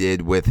than he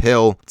did with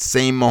Hill.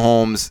 Same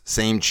Mahomes,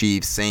 same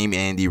Chiefs, same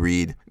Andy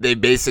Reid. They've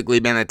basically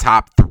been a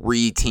top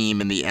 3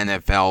 team in the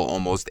NFL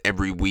almost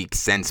every week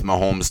since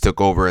Mahomes took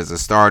over as a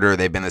starter.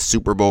 They've been a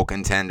Super Bowl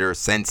contender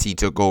since he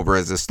took over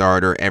as a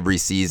starter every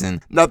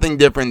season. Nothing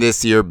different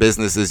this year.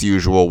 Business as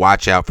usual.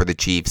 Watch out for the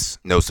Chiefs.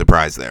 No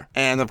surprise there.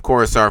 And of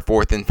course, our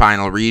fourth and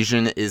final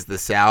region is the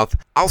South.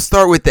 I'll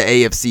start with the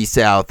AFC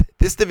South.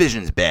 This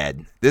division's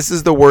bad. This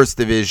is the worst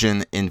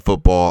division in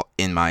football,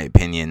 in my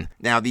opinion.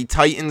 Now, the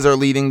Titans are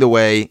leading the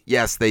way.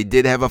 Yes, they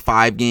did have a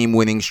 5-game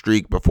winning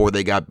streak before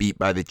they got beat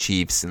by the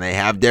Chiefs, and they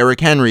have Derrick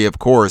Henry, of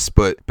course,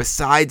 but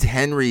besides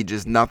Henry,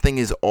 just nothing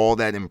is all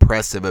that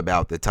impressive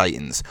about the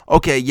Titans.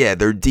 Okay, yeah,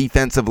 their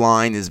defensive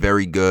line is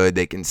very good.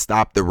 They can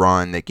stop the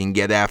run. They can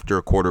get after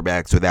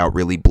quarterbacks without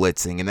really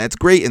blitzing, and that's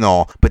great and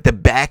all, but the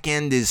back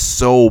end is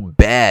so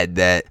bad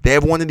that they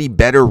have one of the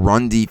better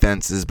run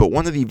defenses, but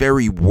one of the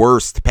very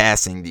worst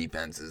passing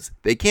defenses.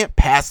 They can't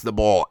pass the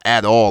ball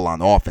at all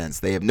on offense.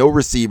 They have no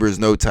receivers,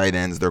 no tight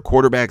ends. Their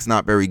quarterback's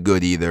not very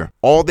good either.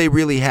 All they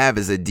really have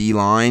is a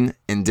D-line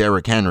and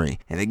Derrick Henry.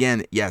 And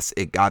again, yes,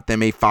 it got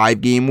them a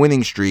 5-game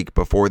winning streak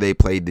before they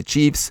played the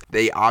Chiefs.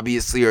 They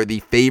obviously are the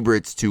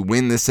favorites to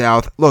win the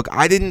South. Look,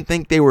 I didn't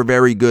think they were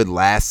very good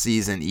last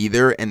season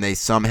either, and they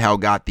somehow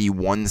got the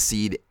 1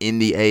 seed in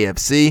the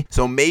AFC.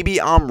 So maybe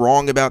I'm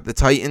wrong about the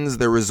Titans.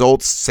 The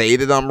results say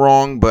that I'm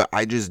wrong, but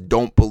I just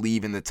don't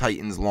believe in the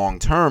Titans long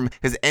term,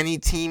 because any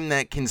team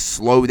that can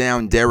slow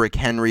down Derrick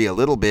Henry a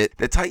little bit,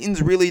 the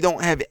Titans really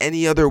don't have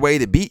any other way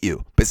to beat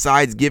you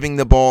besides giving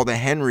the ball to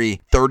Henry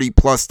 30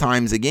 plus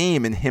times a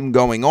game and him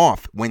going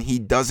off. When he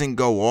doesn't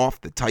go off,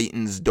 the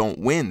Titans don't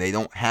win. They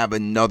don't have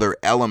another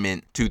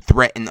element to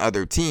threaten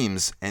other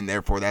teams, and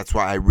therefore that's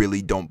why I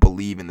really don't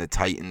believe in the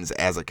Titans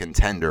as a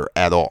contender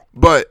at all.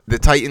 But the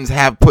Titans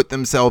have put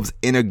themselves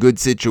in a good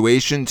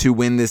situation to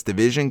win this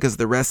division because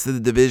the rest of the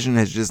division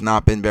has just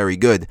not been very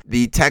good.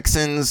 The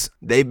Texans,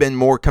 they've been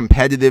more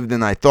competitive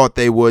than I thought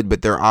they would,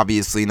 but they're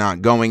obviously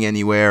not going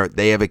anywhere.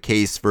 They have a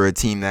case for a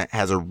team that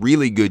has a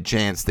really good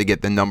chance to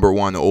get the number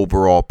 1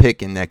 overall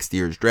pick in next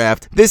year's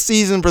draft. This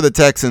season for the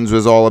Texans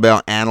was all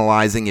about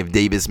analyzing if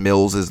Davis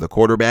Mills is the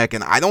quarterback,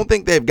 and I don't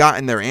think they've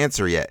gotten their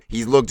answer yet.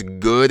 He's looked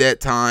good at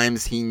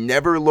times. He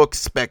never looks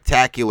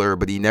spectacular,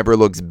 but he never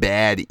looks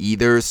bad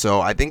either, so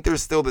I think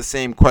there's still the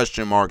same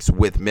question marks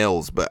with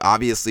Mills, but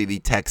obviously the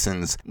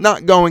Texans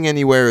not going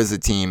anywhere as a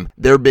team.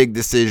 Their big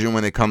decision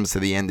when it comes to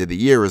the end of the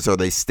year is, are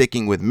they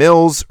sticking with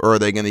Mills or are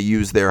they going to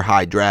use their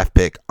high draft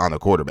pick on a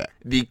quarterback?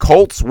 The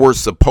Colts were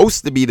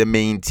supposed to be the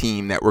main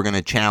team that were going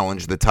to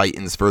challenge the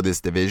Titans for this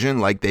division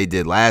like they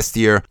did last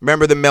year.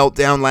 Remember the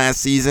meltdown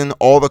last season?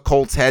 All the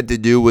Colts had to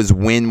do was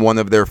win one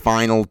of their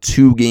final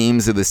 2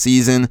 games of the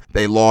season.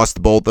 They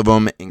lost both of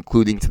them,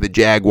 including to the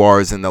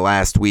Jaguars in the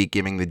last week,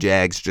 giving the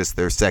Jags just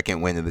their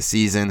 2nd win of the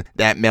season.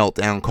 That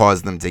meltdown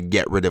caused them to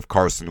get rid of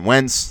Carson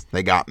Wentz.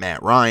 They got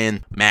Matt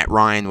Ryan. Matt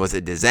Ryan was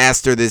a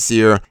disaster this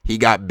year. He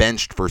got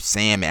benched for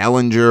Sam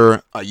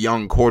Ehlinger, a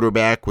young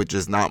quarterback with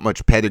just not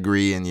much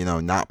pedigree and,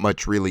 not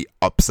much really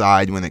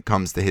upside when it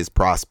comes to his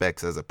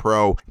prospects as a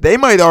pro. They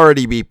might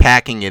already be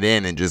packing it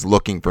in and just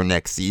looking for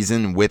next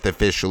season with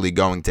officially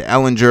going to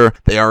Ehlinger.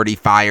 They already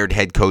fired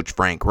head coach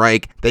Frank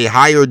Reich. They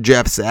hired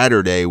Jeff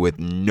Saturday with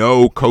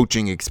no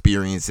coaching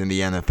experience in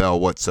the NFL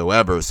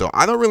whatsoever. So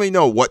I don't really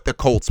know what the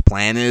Colts'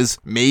 plan is.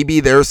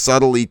 Maybe they're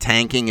subtly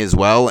tanking as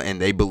well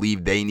and they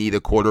believe they need a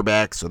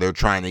quarterback, so they're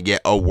trying to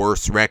get a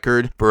worse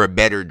record for a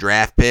better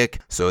draft pick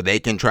so they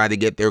can try to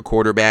get their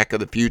quarterback of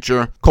the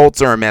future.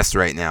 Colts are a mess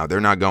right now. They're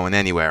not going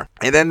anywhere.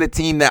 And then the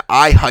team that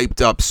I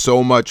hyped up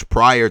so much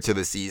prior to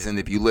the season,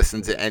 if you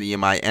listen to any of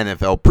my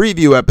NFL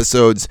preview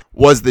episodes,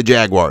 was the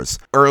Jaguars.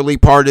 Early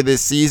part of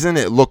this season,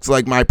 it looked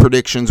like my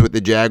predictions with the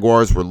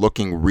Jaguars were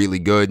looking really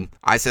good.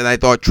 I said I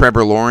thought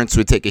Trevor Lawrence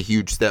would take a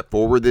huge step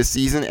forward this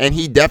season, and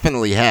he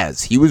definitely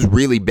has. He was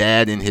really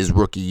bad in his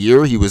rookie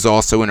year. He was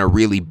also in a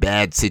really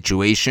bad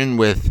situation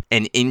with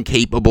an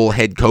incapable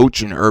head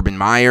coach in Urban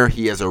Meyer.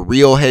 He has a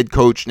real head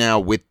coach now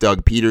with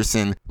Doug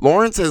Peterson.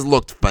 Lawrence has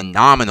looked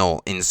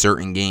phenomenal in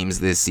certain games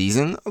this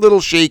season. A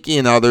little shaky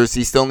in others.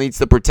 He still needs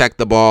to protect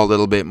the ball a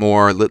little bit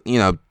more.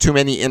 Too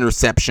many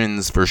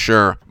interceptions for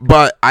sure.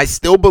 But I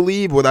still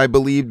believe what I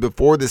believed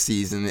before the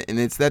season, and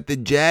it's that the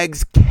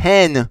Jags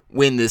can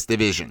win this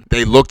division.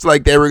 They looked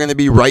like they were going to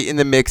be right in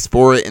the mix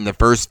for it in the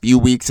first few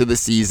weeks of the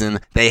season.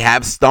 They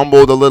have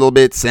stumbled a little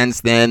bit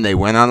since then. They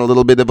went on a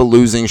little bit of a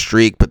losing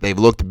streak, but they've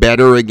looked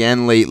better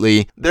again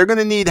lately. They're going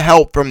to need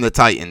help from the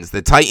Titans.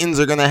 The Titans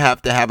are going to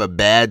have a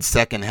bad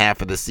second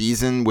half of the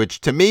season,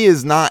 which to me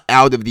is not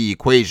out of the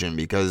equation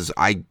because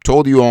I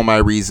told you all my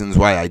reasons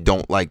why I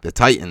don't like the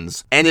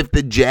Titans. And if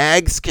the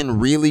Jags can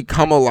really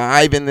come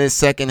alive in this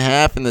second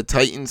half and the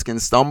Titans can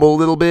stumble a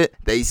little bit,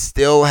 they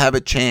still have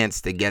a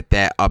chance to get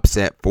that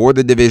upset for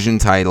the division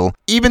title.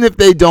 Even if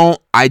they don't,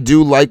 I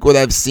do like what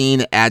I've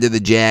seen out of the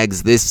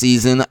Jags this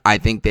season. I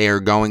think they are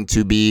going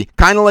to be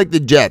kind of like the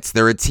Jets.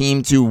 They're a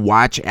team to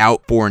watch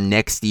out for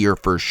next year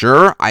for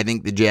sure. I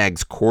think the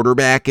Jags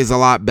quarterback is a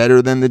lot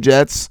better than the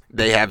Jets.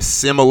 They have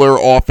similar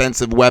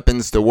offensive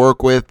weapons to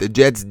work with. The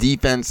Jets'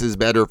 defense is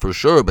better for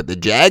sure, but the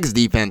Jags'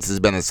 defense has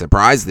been a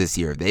surprise this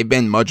year. They've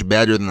been much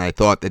better than I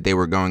thought that they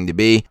were going to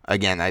be.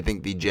 Again, I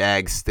think the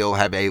Jags still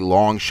have a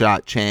long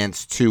shot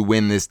chance to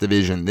win this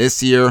division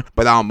this year,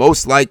 but I'll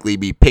most likely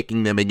be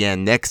picking them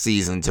again next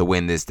season to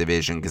win this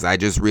division because I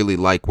just really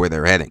like where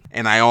they're heading.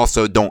 And I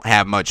also don't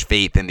have much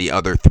faith in the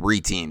other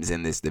three teams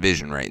in this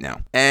division right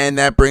now. And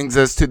that brings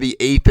us to the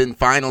 8th and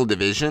final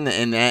division,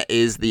 and that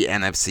is the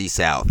NFC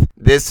South.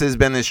 This has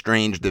been a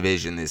strange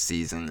division this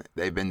season.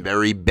 They've been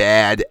very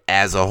bad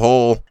as a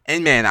whole.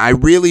 And man, I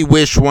really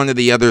wish one of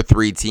the other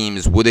three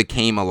teams would have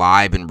came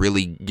alive and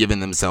really given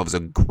themselves a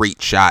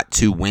great shot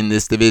to win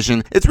this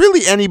division. It's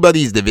really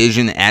anybody's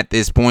division at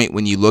this point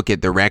when you look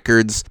at the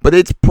records, but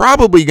it's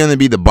probably going to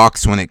be the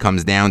Bucs when it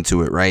comes down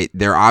to it, right?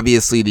 They're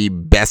obviously the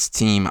best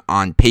team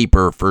on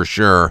paper for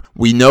sure.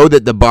 We know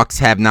that the Bucs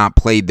have not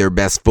played their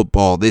best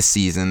football this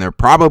season. They're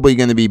probably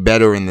going to be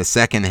better in the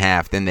second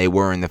half than they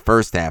were in the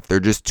first half. They're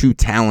just too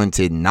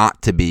talented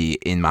not to be,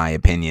 in my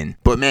opinion.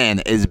 But man,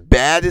 as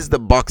bad as the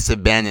Bucs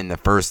have been in the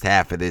first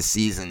half of this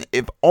season,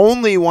 if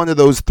only one of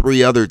those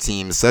three other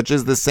teams, such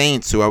as the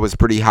Saints, who I was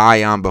pretty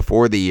high on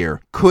before the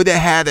year, could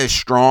have had a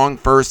strong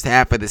first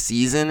half of the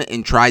season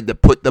and tried to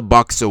put the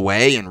Bucs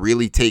away and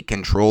really take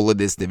control of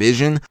this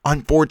division,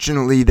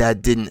 unfortunately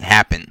that didn't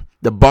happen.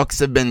 The Bucs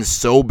have been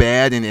so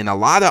bad, and in a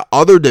lot of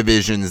other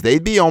divisions,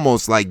 they'd be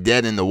almost like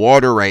dead in the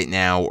water right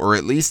now, or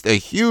at least a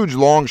huge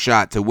long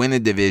shot to win a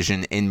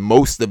division in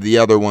most of the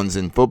other ones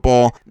in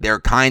football. They're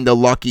kind of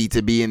lucky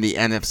to be in the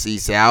NFC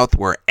South,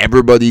 where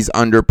everybody's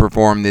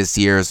underperformed this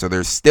year, so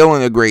they're still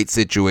in a great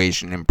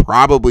situation and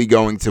probably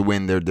going to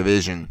win their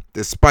division,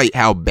 despite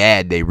how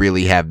bad they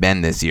really have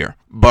been this year.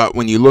 But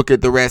when you look at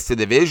the rest of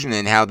the division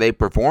and how they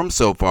performed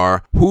so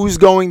far, who's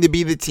going to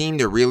be the team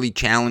to really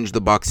challenge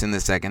the Bucs in the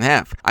second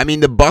half? I mean,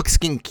 the Bucs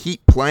can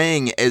keep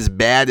playing as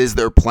bad as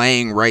they're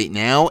playing right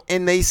now,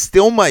 and they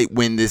still might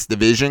win this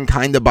division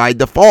kind of by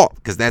default,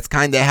 because that's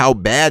kind of how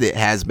bad it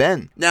has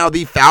been. Now,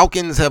 the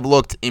Falcons have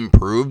looked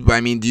improved, but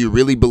I mean, do you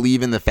really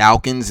believe in the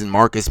Falcons and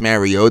Marcus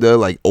Mariota,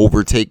 like,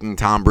 overtaking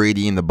Tom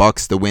Brady and the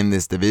Bucs to win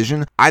this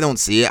division? I don't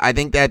see it. I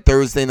think that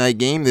Thursday night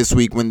game this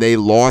week when they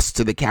lost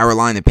to the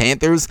Carolina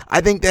Panthers,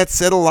 I think that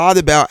said a lot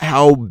about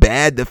how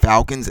bad the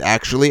Falcons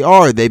actually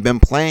are. They've been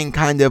playing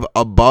kind of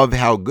above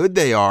how good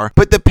they are,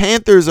 but the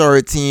Panthers are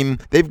a team,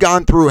 they've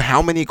gone through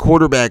how many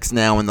quarterbacks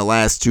now in the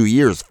last 2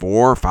 years?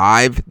 4 or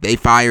 5? They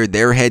fired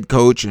their head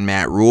coach in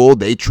Matt Rule.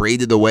 They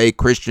traded away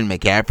Christian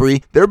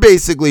McCaffrey. They're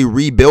basically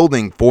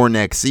rebuilding for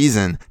next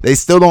season. They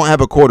still don't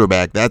have a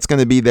quarterback. That's going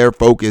to be their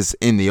focus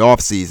in the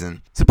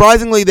offseason.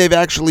 Surprisingly, they've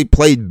actually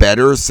played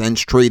better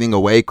since trading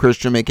away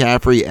Christian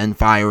McCaffrey and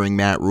firing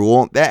Matt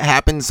Rule. That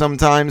happens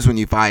sometimes when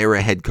you fire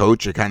a head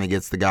coach. It kind of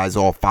gets the guys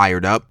all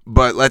fired up.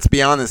 But let's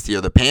be honest here,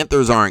 the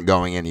Panthers aren't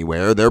going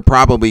anywhere. They're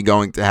probably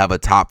going to have a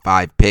top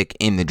 5 pick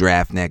in the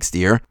draft next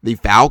year. The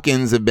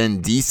Falcons have been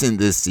decent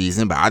this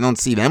season, but I don't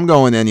see them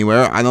going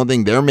anywhere. I don't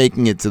think they're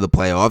making it to the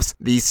playoffs.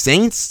 The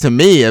Saints, to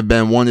me, have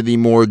been one of the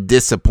more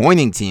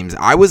disappointing teams.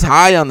 I was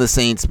high on the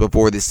Saints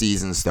before the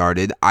season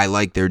started. I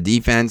like their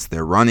defense,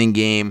 their running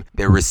game,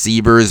 their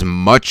receivers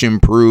much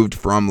improved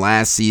from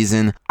last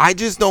season. I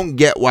just don't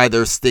get why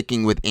they're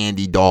sticking with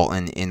Andy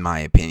Dalton, in my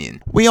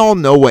opinion. We all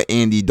know what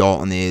Andy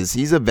Dalton is.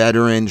 He's a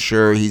veteran,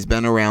 sure, he's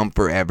been around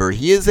forever.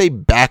 He is a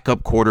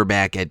backup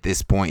quarterback at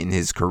this point in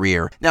his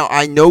career. Now,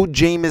 I know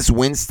Jameis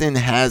Winston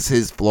has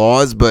his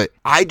flaws, but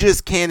I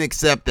just can't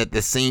accept that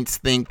the Saints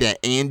think that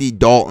Andy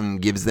Dalton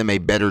gives them a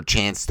better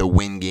chance to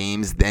win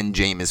games than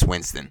Jameis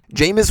Winston.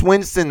 Jameis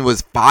Winston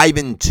was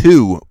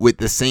 5-2 with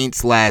the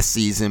Saints last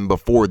season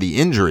before the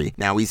injury.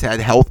 Now, he's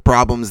had health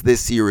problems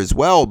this year as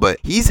well, but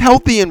he's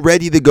healthy and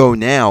ready to go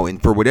now,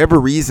 and for whatever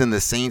reason, the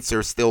Saints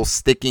are still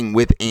sticking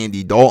with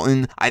Andy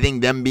Dalton. I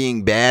think them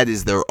being bad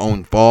is their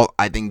own fault.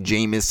 I think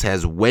Jameis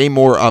has way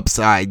more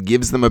upside,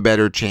 gives them a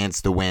better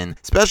chance to win,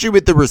 especially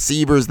with the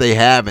receivers they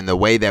have and the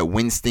way that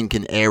Winston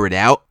can air it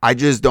out. I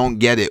just don't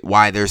get it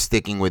why they're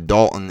sticking with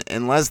Dalton,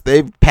 unless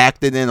they've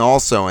packed it in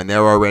also and they're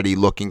already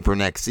looking for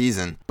next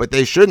season. But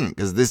they shouldn't,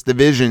 because this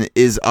division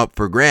is up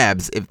for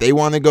grabs. If they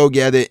want to go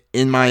get it,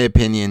 in my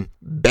opinion,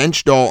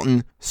 bench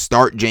Dalton,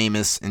 start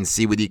Jameis, and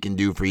see what he can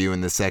do for you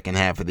in the second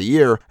half of the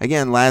year.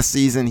 Again, last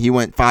season, he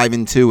went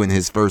 5-2 in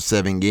his first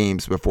 7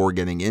 games before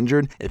getting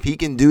injured. If he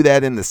can do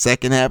that in the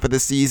second half of the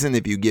season,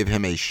 if you give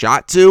him a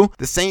shot to,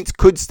 the Saints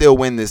could still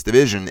win this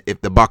division if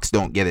the Bucs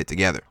don't get it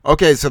together.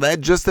 Okay, so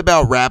that just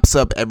about wraps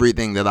up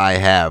everything that I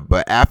have,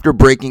 but after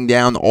breaking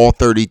down all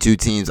 32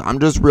 teams, I'm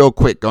just real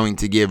quick going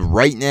to give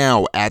right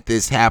now, at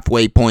this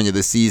halfway point of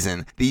the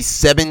season, the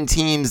 7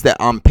 teams that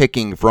I'm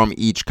picking from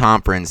each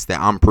conference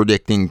that I'm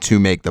predicting to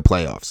make the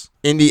playoffs.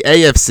 In the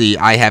AFC,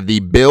 I have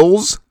the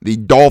Bills, the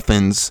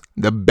Dolphins,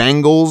 the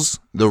Bengals,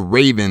 the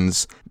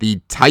Ravens,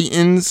 the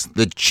Titans,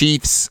 the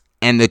Chiefs,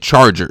 and the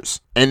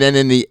Chargers. And then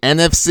in the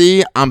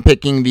NFC, I'm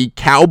picking the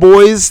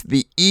Cowboys,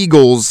 the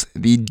Eagles,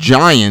 the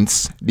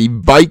Giants, the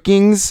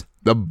Vikings,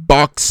 the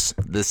Bucks,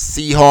 the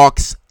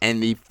Seahawks,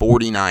 and the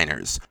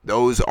 49ers.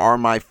 Those are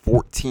my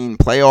 14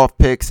 playoff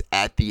picks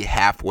at the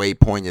halfway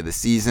point of the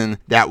season.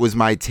 That was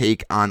my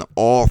take on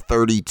all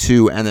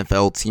 32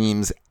 NFL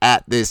teams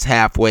at this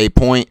halfway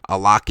point. A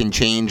lot can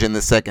change in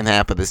the second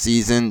half of the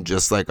season,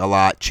 just like a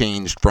lot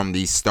changed from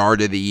the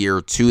start of the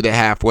year to the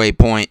halfway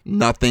point.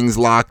 Nothing's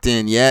locked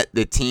in yet.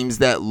 The teams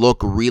that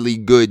look really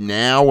good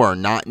now are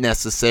not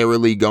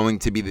necessarily going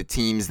to be the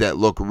teams that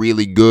look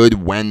really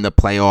good when the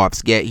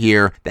playoffs get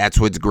here. That's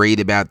what's great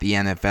about the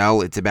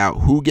NFL. It's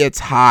about who gets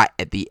hot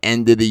at the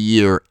end of the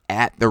year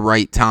at the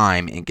right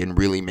time and can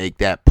really make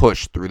that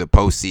push through the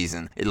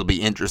postseason. It'll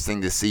be interesting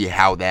to see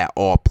how that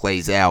all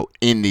plays out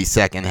in the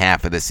second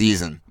half of the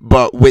season.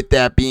 But with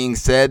that being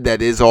said,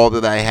 that is all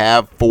that I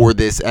have for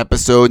this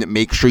episode.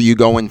 Make sure you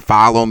go and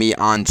follow me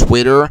on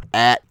Twitter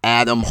at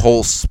Adam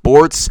Holz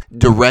Sports.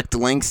 Direct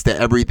links to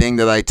everything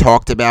that I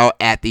talked about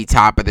at the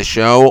top of the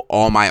show.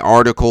 All my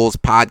articles,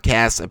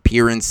 podcasts,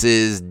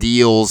 appearances,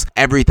 deals,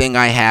 everything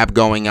I have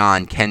going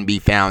on can be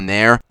found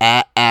there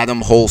at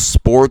Adam Holz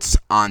Sports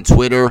on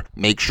Twitter.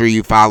 Make sure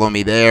you follow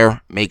me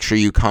there. Make sure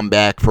you come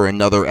back for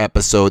another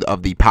episode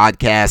of the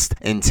podcast.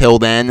 Until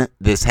then,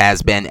 this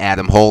has been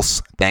Adam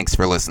Holz. Thanks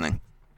for listening.